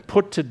forth and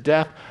put to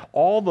death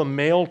all the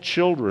male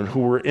children who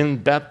were in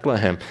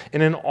Bethlehem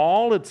and in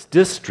all its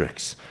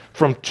districts,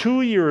 from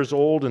 2 years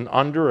old and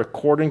under,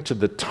 according to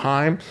the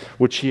time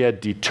which he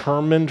had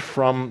determined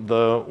from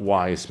the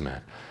wise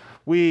men.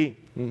 We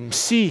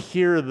see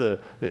here the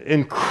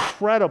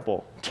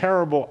incredible,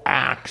 terrible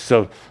acts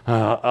of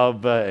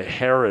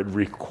Herod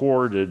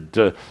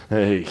recorded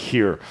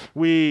here.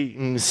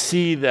 We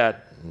see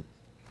that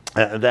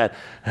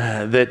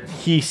that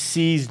he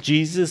sees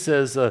Jesus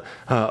as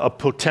a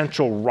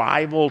potential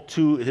rival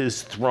to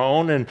his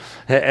throne,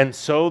 and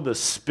so the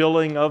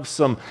spilling of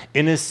some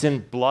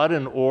innocent blood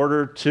in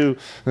order to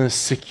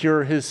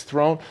secure his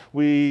throne.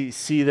 We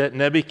see that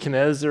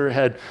Nebuchadnezzar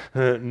had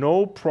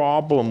no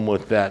problem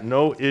with that,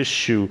 no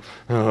issue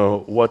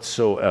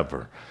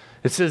whatsoever.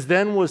 It says,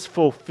 then was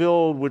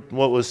fulfilled with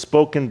what was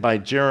spoken by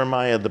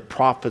Jeremiah the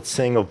prophet,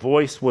 saying, a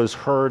voice was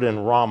heard in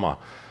Ramah,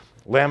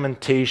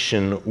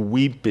 lamentation,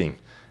 weeping,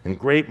 and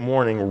great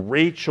mourning,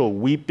 Rachel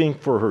weeping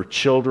for her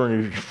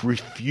children,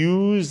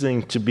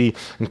 refusing to be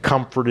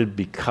comforted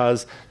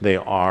because they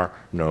are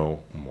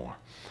no more.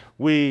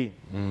 We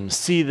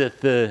see that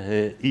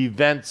the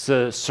events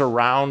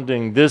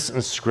surrounding this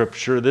in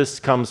Scripture, this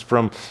comes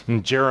from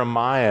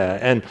Jeremiah.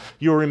 And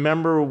you'll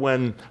remember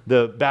when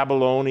the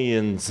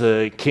Babylonians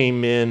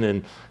came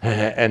in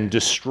and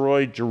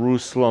destroyed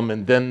Jerusalem,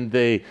 and then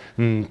they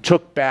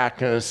took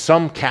back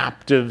some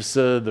captives,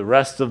 the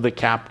rest of the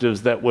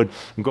captives that would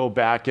go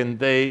back, and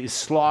they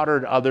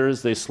slaughtered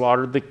others. They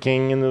slaughtered the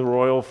king and the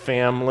royal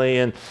family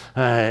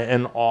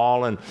and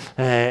all.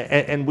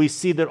 And we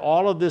see that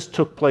all of this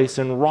took place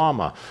in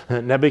Ramah.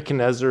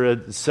 Nebuchadnezzar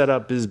had set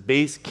up his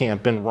base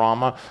camp in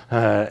Ramah,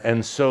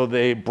 and so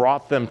they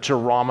brought them to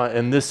Ramah,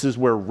 and this is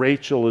where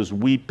Rachel is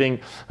weeping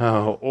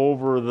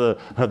over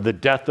the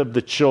death of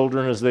the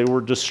children as they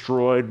were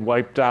destroyed,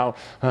 wiped out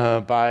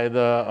by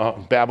the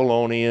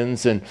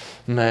Babylonians,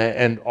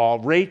 and all.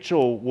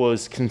 Rachel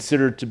was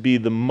considered to be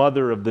the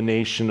mother of the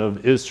nation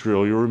of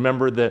Israel. You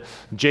remember that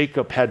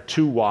Jacob had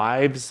two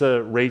wives,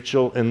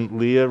 Rachel and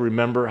Leah.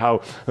 Remember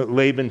how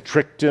Laban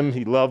tricked him?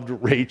 He loved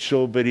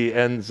Rachel, but he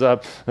ends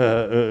up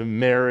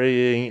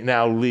marrying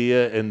now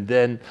Leah, and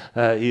then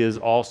he is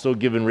also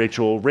given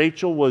Rachel.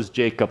 Rachel was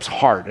Jacob's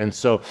heart, and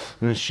so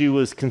she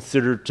was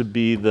considered to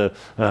be the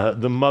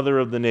mother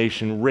of the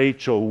nation.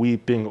 Rachel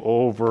weeping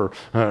over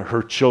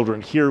her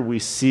children. Here we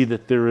see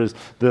that there is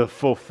the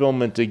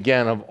fulfillment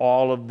again of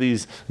all of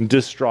these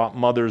distraught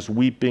mothers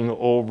weeping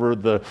over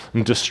the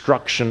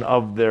destruction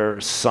of their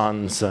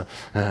sons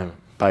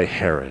by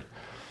Herod.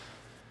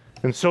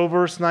 And so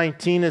verse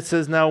 19, it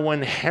says, now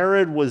when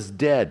Herod was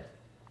dead,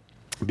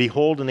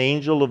 behold, an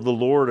angel of the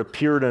Lord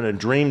appeared in a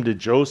dream to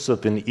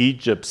Joseph in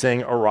Egypt,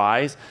 saying,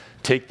 arise,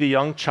 take the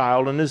young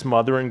child and his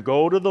mother, and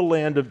go to the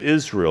land of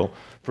Israel,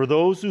 for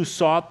those who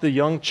sought the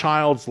young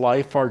child's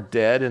life are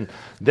dead. And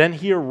then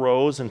he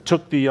arose and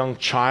took the young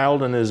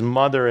child and his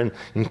mother and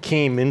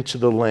came into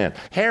the land.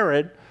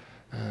 Herod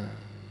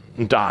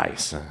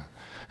dies.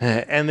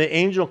 And the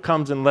angel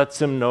comes and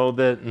lets him know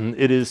that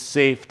it is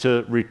safe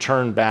to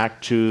return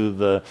back to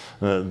the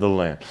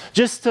land.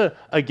 Just to,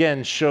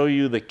 again, show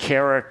you the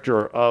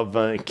character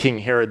of King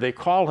Herod. They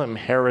call him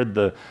Herod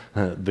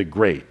the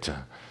Great.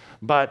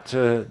 But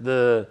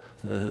the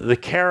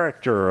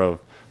character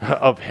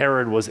of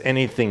Herod was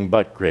anything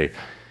but great.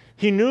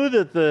 He knew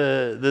that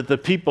the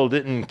people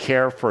didn't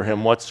care for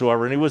him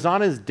whatsoever, and he was on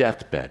his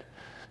deathbed.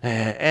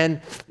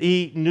 And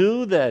he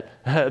knew that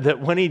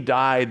when he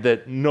died,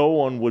 that no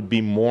one would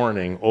be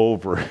mourning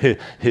over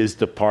his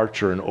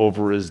departure and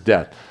over his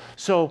death.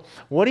 So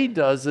what he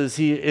does is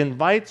he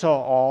invites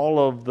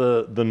all of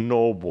the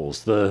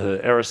nobles, the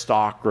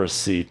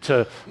aristocracy,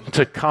 to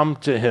come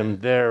to him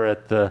there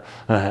at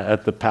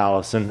the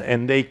palace.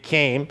 And they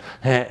came,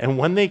 and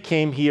when they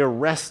came, he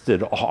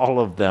arrested all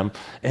of them,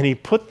 and he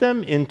put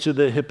them into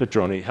the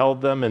hippodrome. He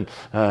held them and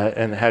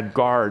had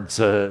guards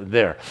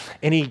there.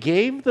 And he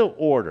gave the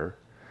order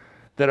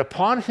that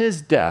upon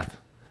his death,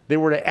 they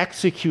were to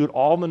execute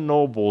all the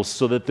nobles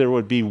so that there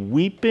would be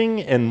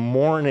weeping and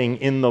mourning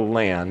in the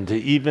land,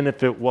 even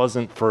if it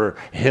wasn't for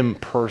him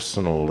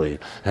personally.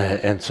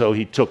 And so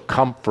he took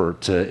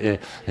comfort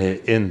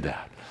in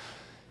that.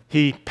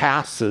 He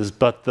passes,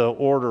 but the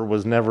order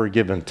was never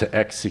given to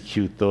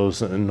execute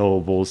those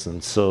nobles,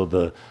 and so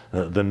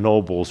the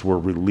nobles were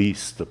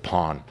released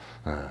upon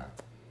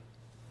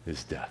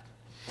his death.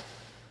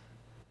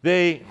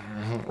 They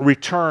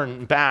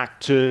return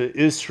back to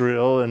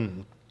Israel,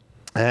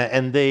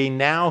 and they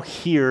now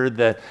hear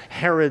that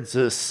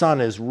Herod's son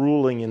is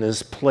ruling in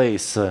his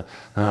place,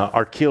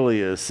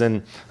 Archelaus.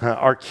 And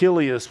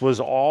Archelaus was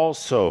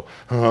also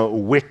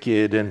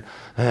wicked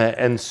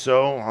and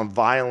so a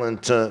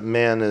violent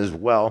man as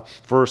well.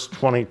 Verse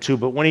 22,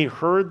 but when he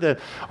heard that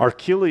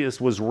Archelaus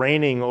was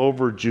reigning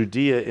over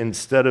Judea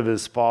instead of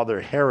his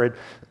father Herod,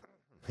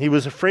 he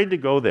was afraid to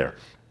go there.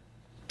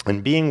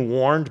 And being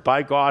warned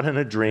by God in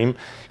a dream,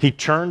 he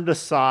turned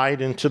aside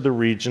into the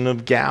region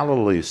of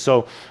Galilee.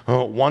 So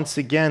once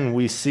again,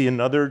 we see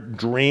another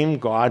dream,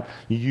 God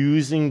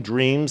using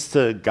dreams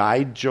to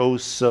guide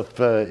Joseph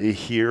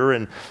here.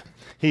 And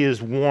he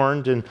is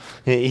warned, and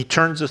he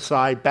turns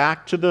aside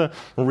back to the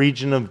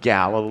region of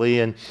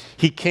Galilee. And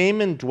he came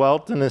and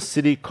dwelt in a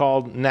city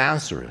called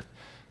Nazareth,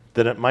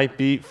 that it might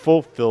be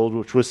fulfilled,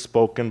 which was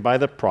spoken by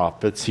the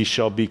prophets, he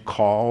shall be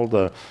called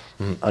a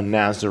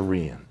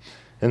Nazarene.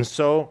 And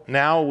so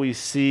now we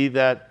see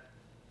that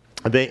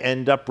They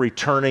end up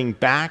returning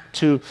back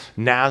to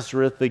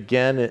Nazareth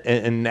again,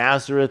 and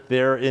Nazareth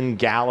there in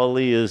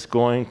Galilee is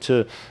going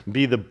to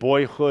be the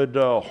boyhood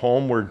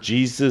home where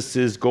Jesus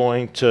is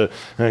going to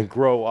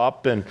grow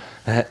up.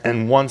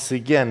 And once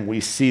again, we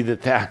see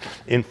that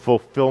in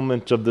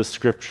fulfillment of the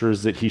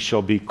scriptures that he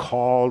shall be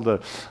called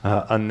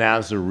a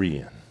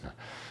Nazarene.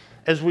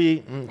 As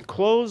we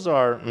close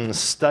our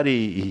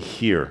study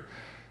here,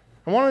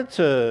 I wanted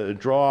to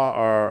draw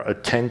our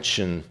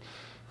attention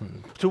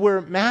to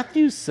where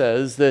Matthew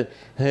says that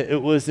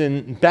it was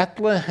in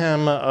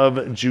Bethlehem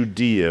of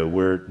Judea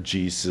where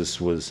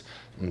Jesus was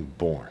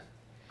born.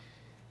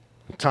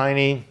 A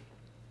tiny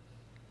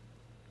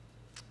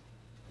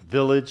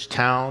village,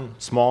 town,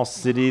 small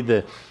city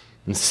that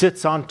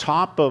sits on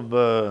top of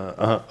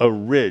a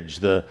ridge,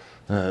 the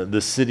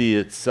city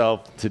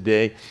itself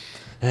today.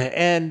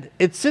 And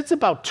it sits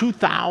about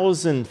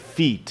 2,000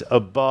 feet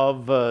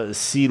above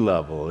sea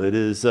level. It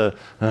is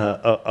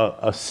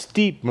a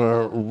steep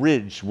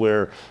ridge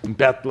where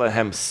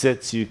Bethlehem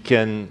sits. You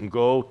can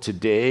go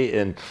today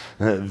and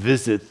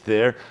visit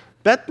there.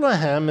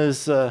 Bethlehem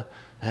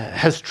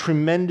has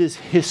tremendous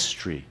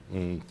history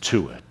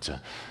to it.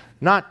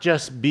 Not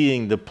just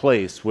being the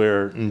place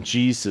where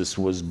Jesus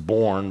was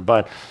born,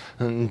 but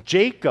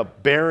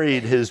Jacob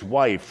buried his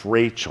wife,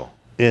 Rachel,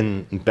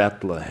 in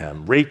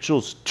Bethlehem.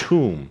 Rachel's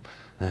tomb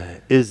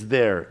is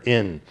there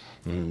in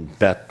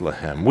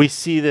Bethlehem. We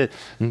see that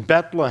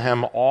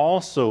Bethlehem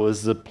also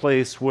is the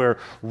place where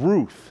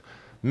Ruth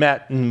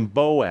met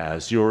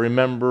Boaz. You'll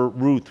remember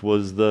Ruth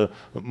was the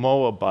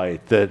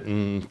Moabite that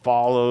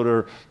followed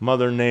her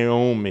mother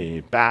Naomi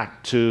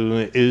back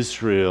to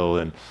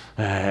Israel.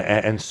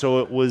 And so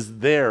it was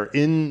there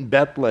in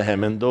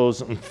Bethlehem, in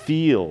those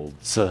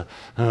fields,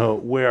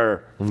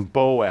 where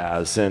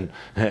Boaz and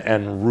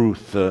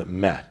Ruth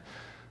met.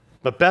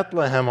 But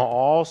Bethlehem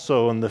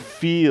also, in the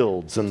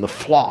fields and the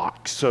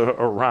flocks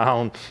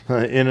around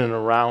in and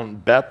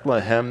around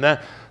Bethlehem,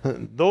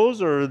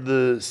 those are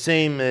the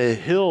same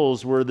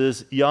hills where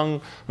this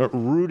young,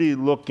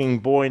 ruddy-looking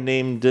boy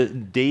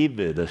named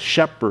David, a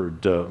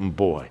shepherd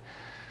boy,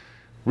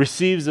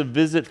 receives a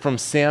visit from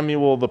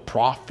Samuel the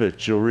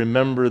prophet. You'll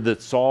remember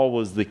that Saul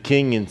was the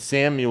king, and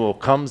Samuel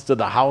comes to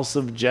the house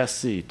of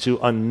Jesse to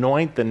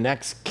anoint the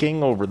next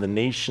king over the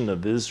nation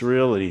of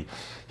Israel. And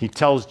he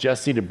tells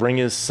Jesse to bring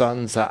his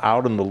sons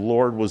out, and the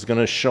Lord was going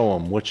to show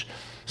him which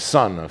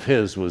son of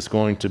his was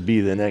going to be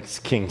the next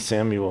king.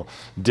 Samuel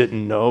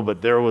didn't know,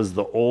 but there was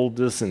the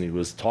oldest, and he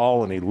was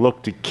tall, and he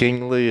looked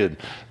kingly, and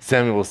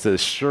Samuel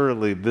says,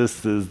 surely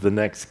this is the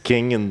next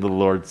king, and the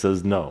Lord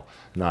says, no,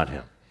 not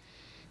him.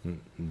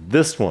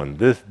 This one,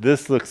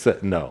 this looks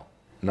at, no,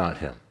 not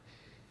him.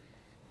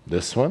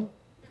 This one,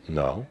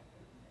 no,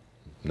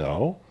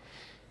 down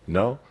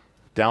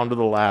to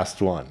the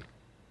last one,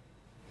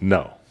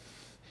 no.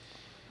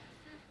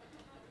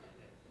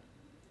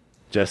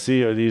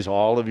 Jesse, are these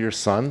all of your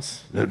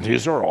sons?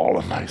 These are all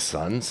of my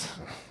sons,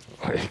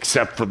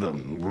 except for the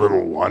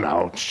little one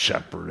out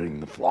shepherding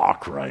the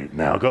flock right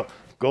now.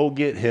 Go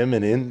get him.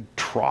 And in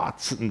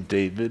trots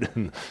David,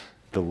 and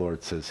the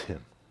Lord says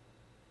him.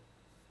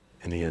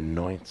 And he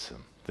anoints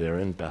him there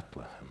in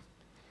Bethlehem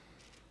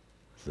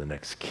as the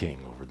next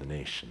king over the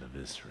nation of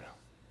Israel.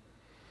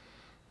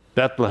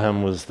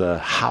 Bethlehem was the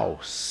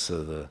house,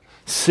 the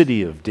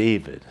city of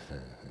David,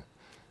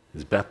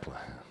 is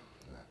Bethlehem,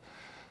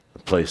 the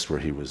place where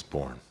he was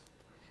born.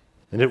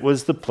 And it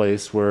was the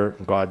place where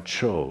God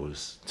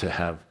chose to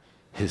have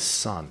his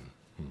son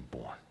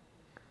born.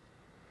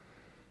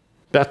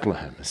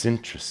 Bethlehem is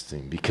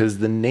interesting because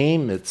the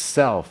name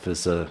itself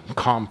is a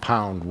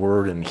compound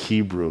word in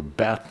Hebrew.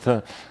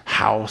 Beth,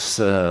 house,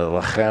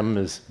 lechem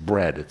is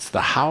bread. It's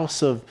the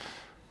house of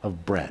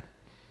bread.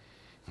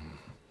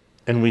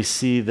 And we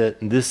see that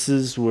this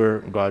is where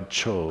God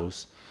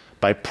chose,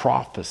 by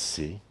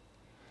prophecy,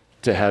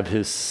 to have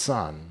his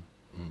son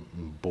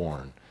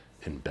born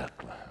in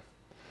Bethlehem.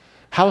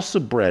 House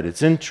of bread,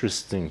 it's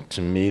interesting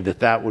to me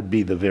that would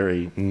be the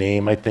very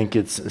name. I think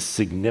it's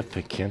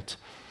significant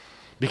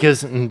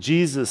because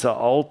Jesus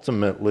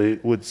ultimately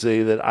would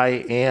say that I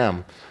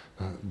am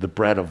the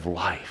bread of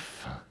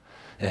life,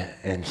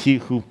 and he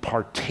who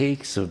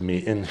partakes of me,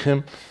 in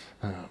him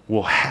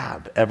will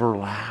have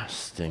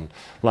everlasting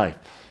life.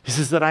 He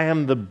says that I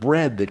am the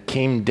bread that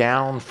came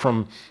down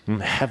from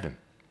heaven.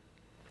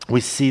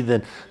 We see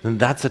that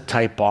that's a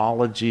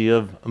typology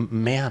of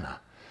manna.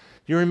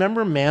 You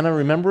remember manna?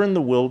 Remember in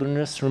the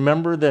wilderness?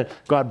 Remember that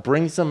God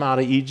brings them out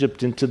of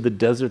Egypt into the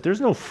desert? There's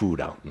no food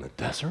out in the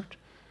desert.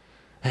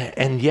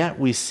 And yet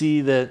we see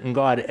that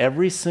God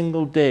every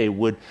single day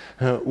would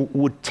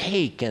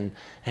take and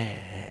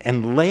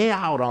lay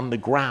out on the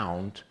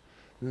ground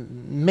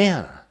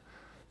manna,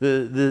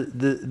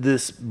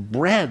 this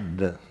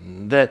bread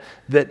that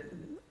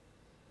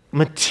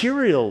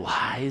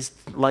materialized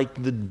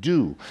like the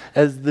dew,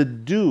 as the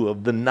dew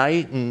of the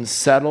night and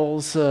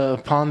settles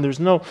upon. It's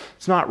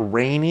not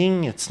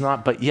raining,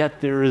 but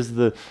yet there is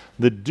the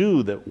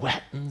dew that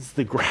wettens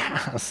the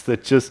grass,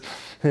 that just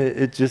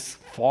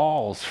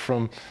falls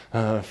from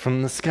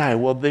the sky.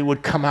 Well, they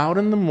would come out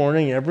in the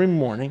morning, every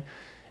morning,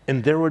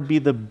 and there would be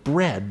the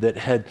bread that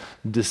had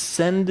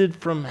descended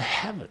from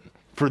heaven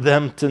for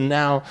them to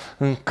now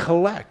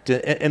collect.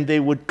 And they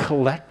would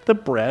collect the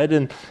bread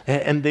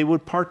and they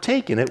would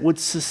partake, and it would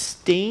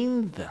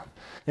sustain them.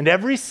 And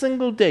every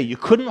single day, you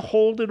couldn't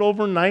hold it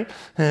overnight.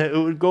 It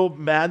would go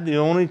bad. The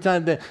only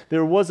time that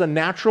there was a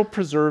natural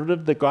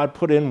preservative that God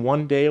put in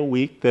one day a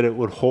week that it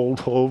would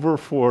hold over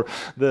for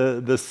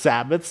the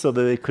Sabbath so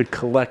that they could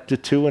collect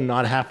it too and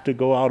not have to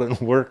go out and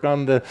work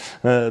on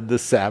the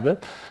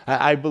Sabbath.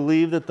 I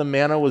believe that the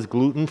manna was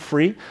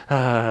gluten-free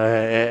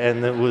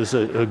and it was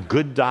a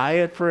good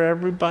diet for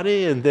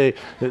everybody, and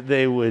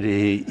they would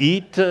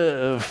eat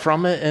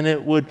from it, and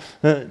it would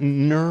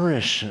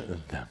nourish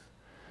them.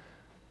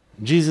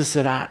 Jesus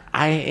said,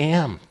 I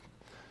am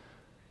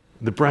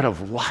the bread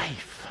of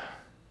life.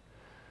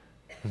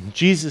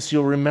 Jesus,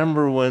 you'll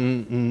remember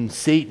when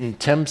Satan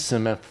tempts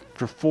him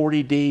after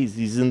 40 days,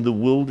 he's in the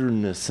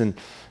wilderness,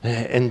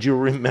 and you'll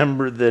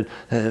remember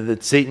that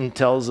Satan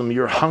tells him,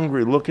 you're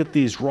hungry, look at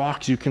these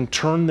rocks, you can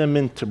turn them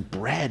into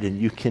bread and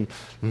you can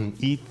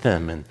eat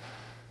them.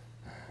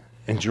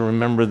 And you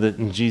remember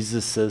that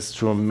Jesus says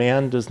to him,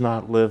 man does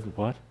not live,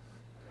 what?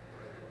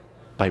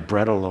 By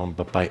bread alone,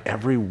 but by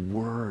every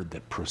word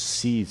that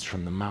proceeds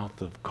from the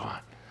mouth of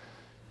God.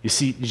 You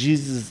see,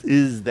 Jesus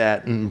is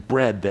that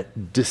bread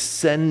that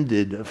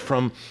descended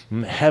from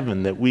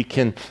heaven, that we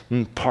can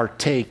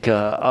partake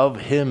of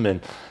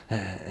him.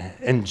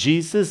 And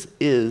Jesus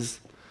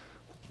is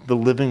the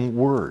living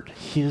Word.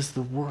 He is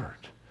the Word.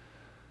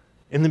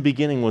 In the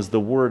beginning was the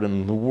Word,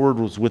 and the Word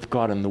was with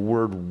God, and the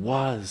Word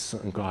was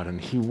God,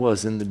 and he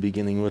was in the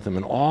beginning with him.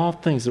 And all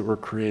things that were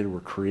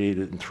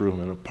created through him.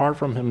 And apart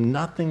from him,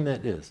 nothing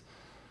that is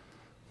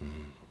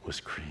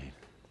was created.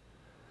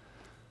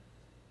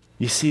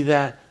 You see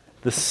that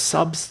the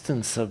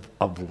substance of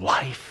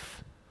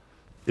life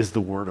is the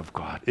Word of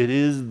God. It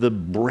is the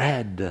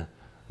bread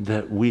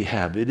that we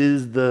have. It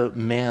is the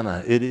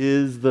manna. It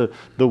is the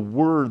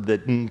Word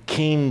that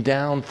came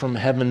down from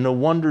heaven. No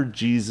wonder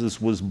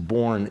Jesus was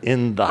born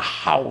in the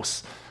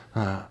house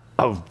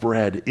of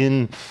bread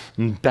in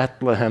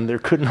Bethlehem. There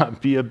could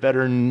not be a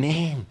better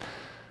name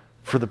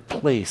for the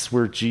place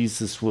where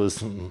Jesus was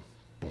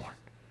born.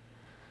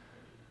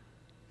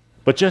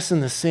 But just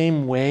in the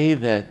same way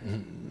that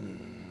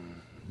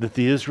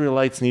the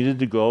Israelites needed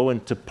to go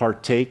and to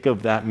partake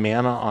of that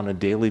manna on a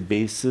daily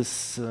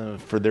basis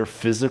for their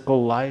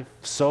physical life,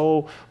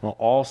 so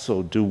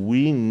also do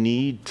we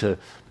need to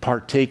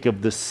partake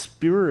of the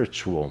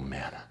spiritual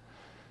manna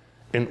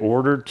in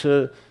order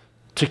to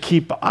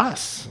keep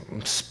us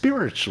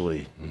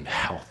spiritually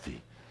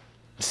healthy,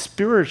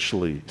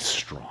 spiritually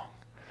strong.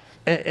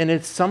 And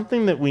it's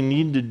something that we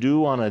need to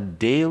do on a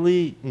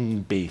daily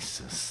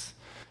basis.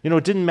 You know,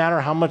 it didn't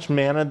matter how much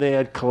manna they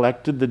had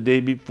collected the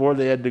day before.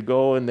 They had to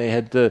go and they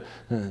had to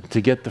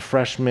get the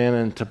fresh manna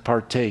and to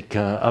partake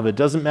of it. It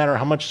doesn't matter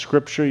how much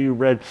scripture you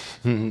read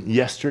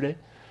yesterday,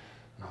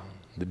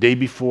 the day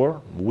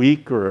before, a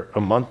week or a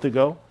month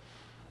ago.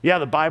 Yeah,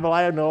 the Bible,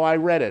 I know, I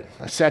read it.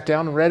 I sat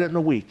down and read it in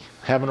a week.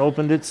 Haven't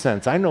opened it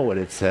since. I know what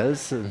it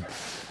says.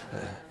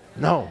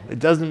 No, it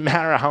doesn't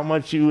matter how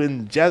much you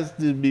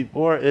ingested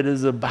before. It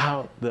is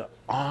about the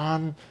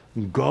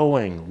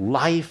ongoing,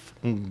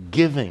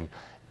 life-giving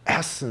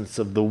essence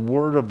of the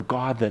Word of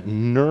God that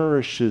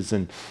nourishes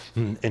and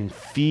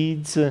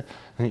feeds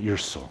your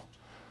soul.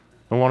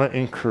 I want to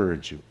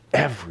encourage you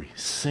every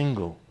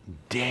single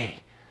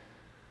day.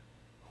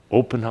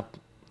 Open up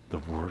the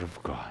Word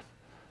of God.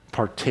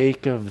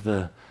 Partake of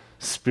the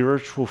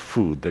spiritual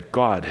food that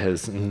God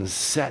has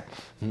set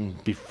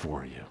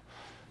before you,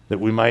 that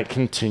we might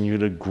continue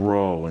to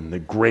grow in the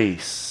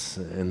grace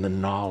and the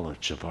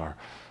knowledge of our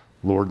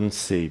Lord and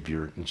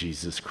Savior,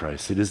 Jesus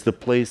Christ. It is the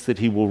place that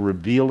he will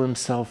reveal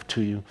himself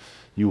to you.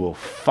 You will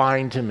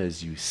find him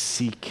as you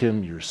seek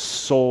him. Your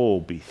soul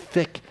will be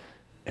thick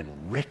and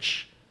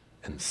rich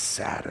and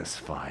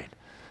satisfied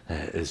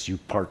as you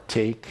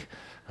partake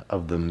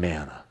of the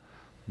manna,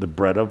 the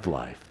bread of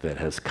life that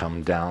has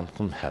come down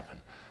from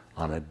heaven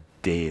on a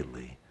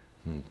daily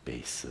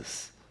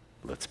basis.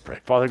 Let's pray.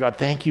 Father God,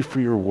 thank you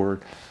for your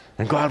word.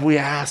 And God, we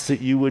ask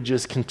that you would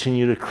just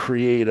continue to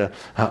create a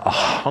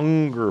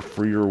hunger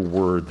for your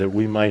word, that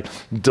we might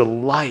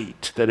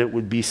delight, that it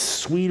would be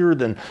sweeter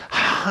than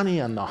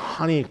honey on the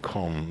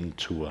honeycomb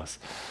to us.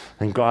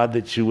 And God,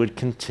 that you would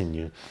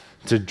continue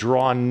to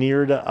draw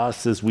near to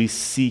us as we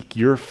seek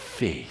your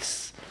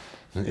face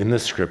in the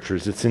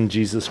scriptures. It's in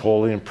Jesus'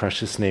 holy and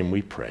precious name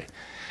we pray.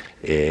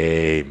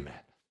 Amen.